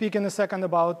will speak in a second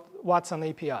about Watson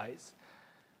APIs.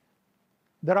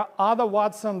 There are other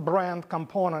Watson brand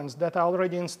components that are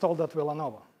already installed at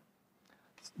Villanova.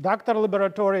 Dr.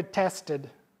 Laboratory tested,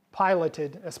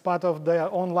 piloted, as part of the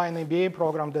online MBA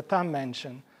program that Tom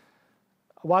mentioned,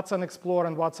 Watson Explore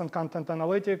and Watson Content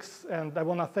Analytics. And I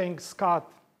want to thank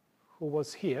Scott, who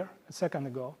was here a second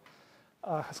ago,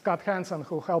 Scott Hansen,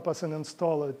 who helped us and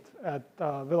install it at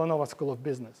Villanova School of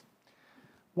Business.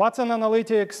 Watson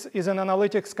Analytics is an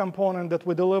analytics component that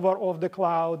we deliver off the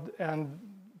cloud. And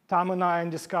Tom and I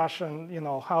in discussion,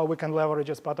 how we can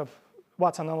leverage as part of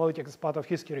Watson Analytics as part of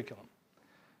his curriculum.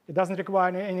 It doesn't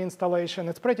require any installation.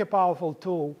 It's a pretty powerful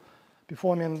tool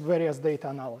performing various data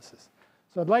analysis.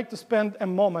 So I'd like to spend a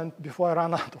moment before I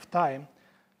run out of time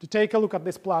to take a look at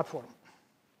this platform.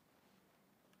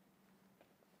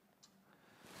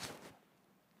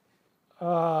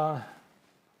 I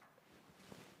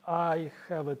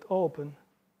have it open.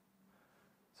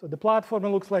 So the platform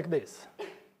looks like this.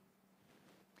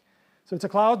 So it's a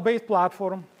cloud-based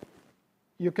platform.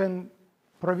 You can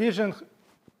provision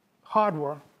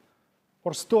hardware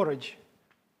or storage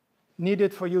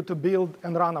needed for you to build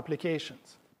and run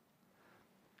applications.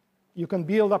 You can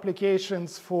build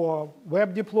applications for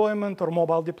web deployment or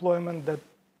mobile deployment that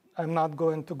I'm not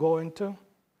going to go into.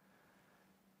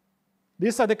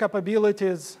 These are the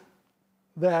capabilities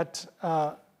that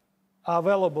are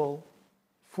available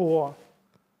for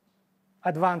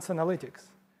advanced analytics.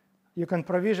 You can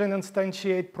provision,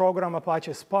 instantiate, program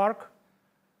Apache Spark.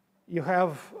 You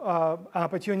have an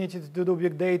opportunity to do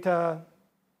big data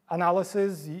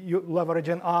analysis,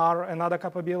 leveraging R and other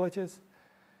capabilities.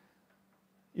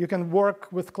 You can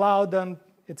work with cloud and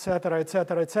et cetera, et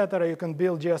cetera, et cetera. You can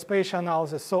build geospatial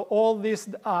analysis. So all these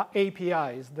are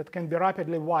APIs that can be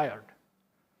rapidly wired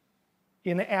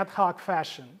in an ad hoc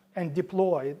fashion and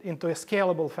deployed into a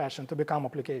scalable fashion to become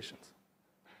applications.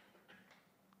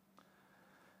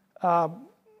 I'm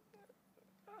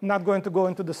not going to go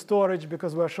into the storage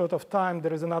because we're short of time.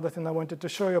 There is another thing I wanted to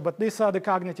show you. But these are the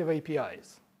cognitive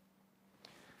APIs.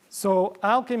 So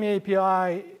Alchemy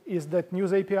API is that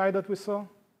news API that we saw.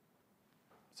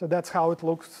 So that's how it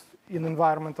looks in the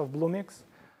environment of Bluemix.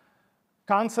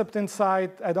 Concept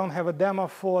Insight, I don't have a demo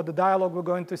for. The dialogue we're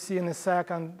going to see in a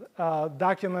second.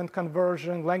 Document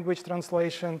conversion, language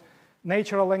translation,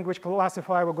 natural language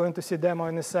classifier, we're going to see demo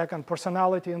in a second.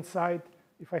 Personality Insight,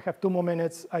 if I have 2 more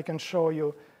minutes, I can show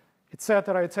you, et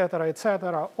cetera, et cetera, et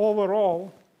cetera.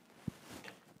 Overall,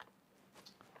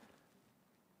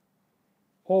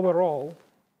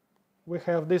 we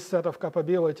have this set of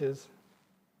capabilities.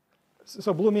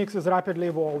 So Bluemix is rapidly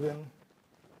evolving.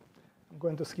 I'm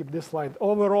going to skip this slide.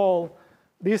 Overall,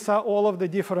 these are all of the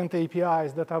different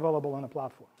APIs that are available on the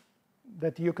platform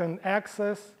that you can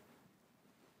access,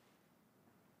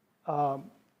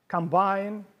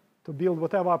 combine to build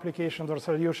whatever applications or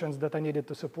solutions that are needed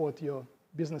to support your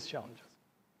business challenges.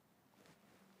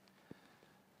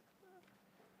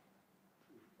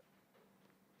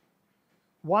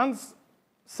 Once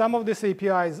some of these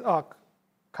APIs are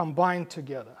combined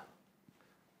together,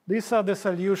 these are the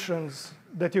solutions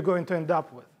that you're going to end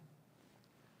up with.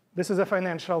 This is a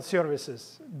financial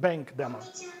services bank demo.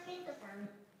 Japanese.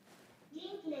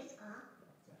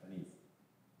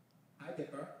 Hi,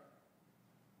 Pepper.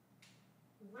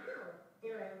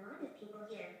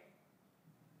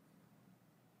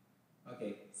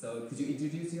 So could you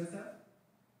introduce yourself?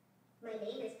 My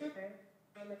name is Pepper.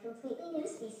 I'm a completely new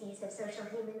species of social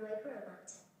humanoid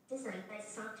robot, designed by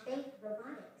SoftBank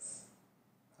Robotics.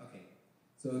 Okay.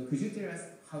 So could you tell us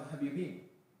how have you been?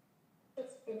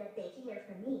 It's been a big year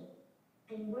for me.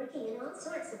 I'm working in all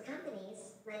sorts of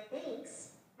companies, like banks,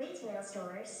 retail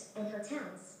stores, and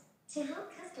hotels, to help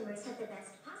customers have the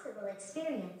best possible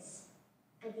experience.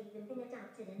 I've even been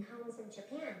adopted in homes in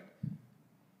Japan.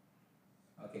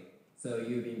 Okay. So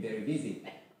you've been very busy.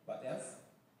 What else?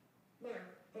 Now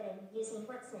that I'm using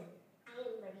Watson, I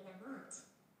am learning a lot.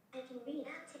 I can read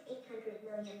up to 800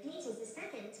 million pages a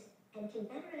second and can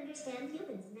better understand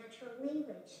humans' natural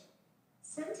language.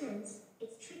 Sometimes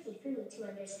it's tricky for me to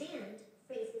understand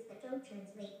phrases that don't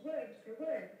translate word for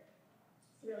word.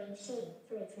 Throwing shade,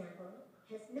 for example,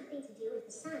 has nothing to do with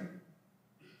the sun.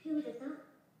 Who would have thought?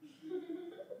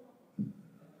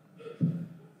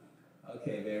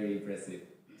 Okay, very impressive.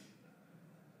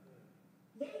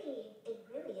 Yay, it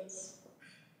really is.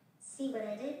 See what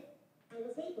I did? I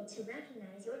was able to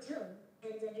recognize your tone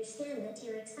and understand that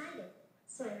you're excited,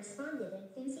 so I responded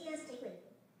enthusiastically.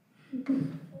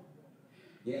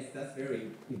 Yes, that's very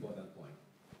important point.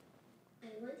 I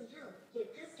want to help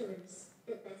give customers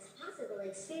the best possible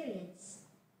experience.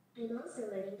 I'm also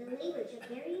learning the language of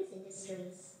various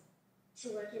industries. To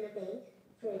work in a bank,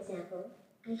 for example,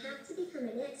 I have to become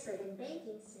an expert in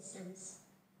banking systems.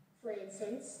 For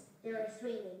instance, there are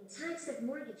 3 main types of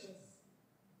mortgages: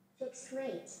 fixed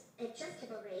rate,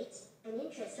 adjustable rate, and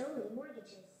interest-only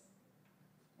mortgages.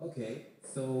 Okay,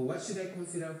 so what should I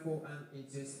consider for an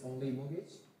interest-only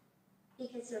mortgage?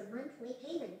 Because your monthly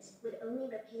payment would only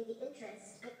repay the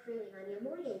interest accruing on your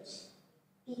mortgage.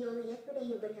 The only equity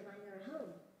you would have on your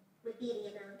home would be the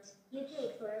amount you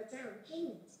paid for a down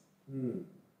payment.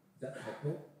 That's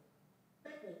helpful.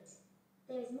 But wait,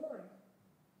 there's more.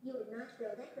 You would not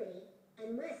build equity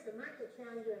unless the market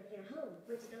value of your home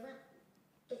were to go up.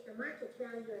 If the market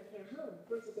value of your home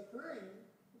were to decline,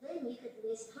 then you could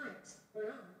lose part or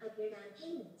all of your down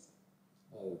payment.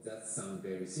 Oh, that sounds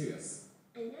very serious.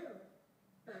 I know.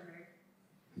 Bummer.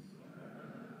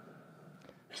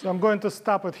 So I'm going to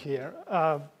stop it here.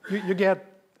 You get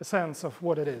a sense of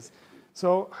what it is.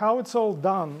 So how it's all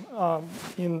done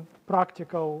in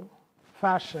practical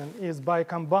fashion is by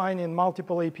combining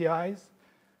multiple APIs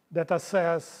that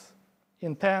assess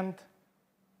intent,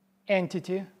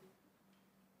 entity,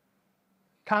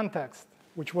 context,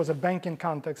 which was a banking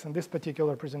context in this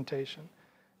particular presentation,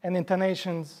 and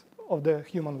intonations of the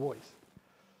human voice.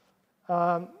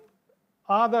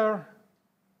 Other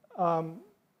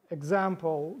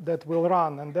example that will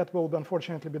run, and that will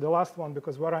unfortunately be the last one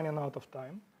because we're running out of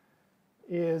time,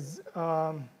 is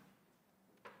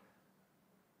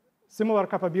similar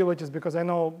capabilities, because I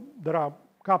know there are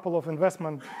a couple of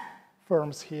investment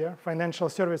firms here, financial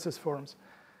services firms.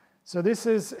 So this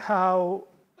is how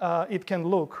it can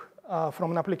look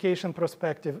from an application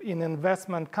perspective in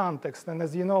investment context. And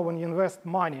as you know, when you invest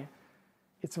money,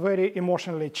 it's very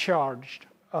emotionally charged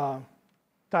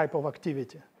type of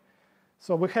activity.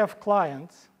 So we have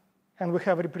clients and we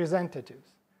have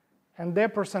representatives. And their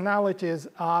personalities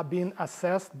are being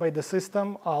assessed by the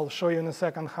system. I'll show you in a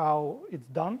second how it's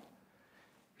done.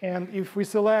 And if we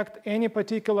select any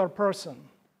particular person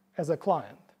as a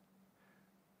client,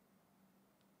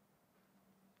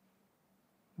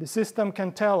 the system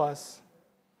can tell us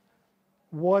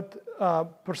what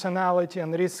personality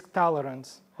and risk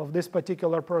tolerance of this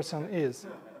particular person is.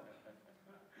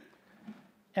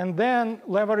 And then,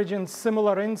 leveraging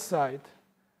similar insight,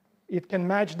 it can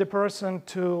match the person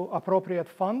to appropriate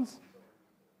funds,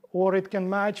 or it can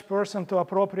match person to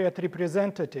appropriate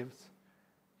representatives,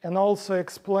 and also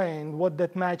explain what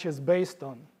that match is based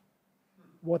on,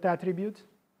 what attributes,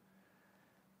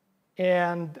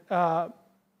 and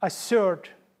assert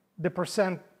the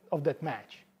percent of that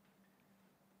match.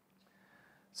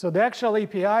 So the actual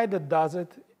API that does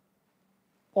it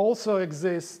also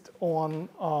exists on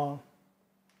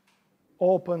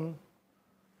open,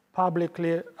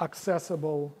 publicly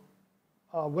accessible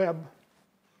web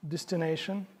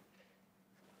destination.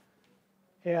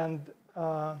 And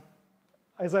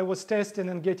as I was testing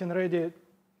and getting ready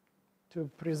to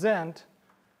present,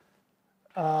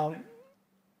 I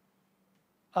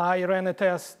ran a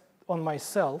test on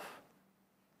myself,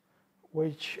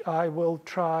 which I will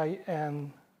try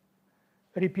and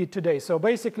repeat today. So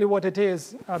basically what it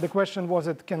is, the question was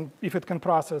if it can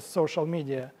process social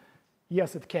media.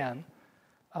 Yes, it can.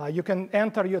 You can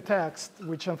enter your text,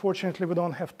 which unfortunately we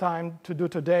don't have time to do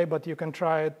today, but you can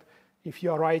try it if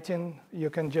you're writing. You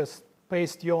can just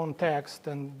paste your own text,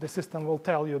 and the system will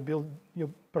tell you, build your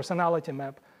personality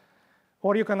map.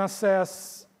 Or you can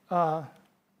assess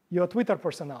your Twitter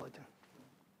personality.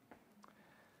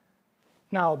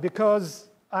 Now, because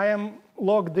I am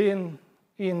logged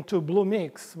into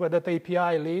Bluemix, where that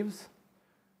API lives,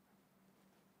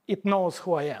 it knows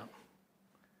who I am.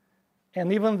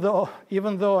 And even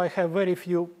though I have very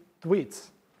few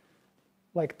tweets,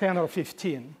 like 10 or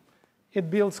 15, it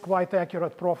builds quite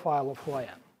accurate profile of who I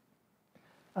am.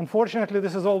 Unfortunately,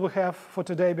 this is all we have for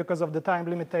today because of the time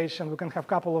limitation. We can have a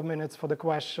couple of minutes for the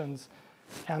questions,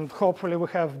 and hopefully we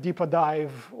have deeper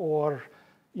dive or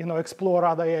explore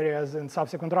other areas in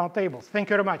subsequent roundtables. Thank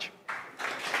you very much.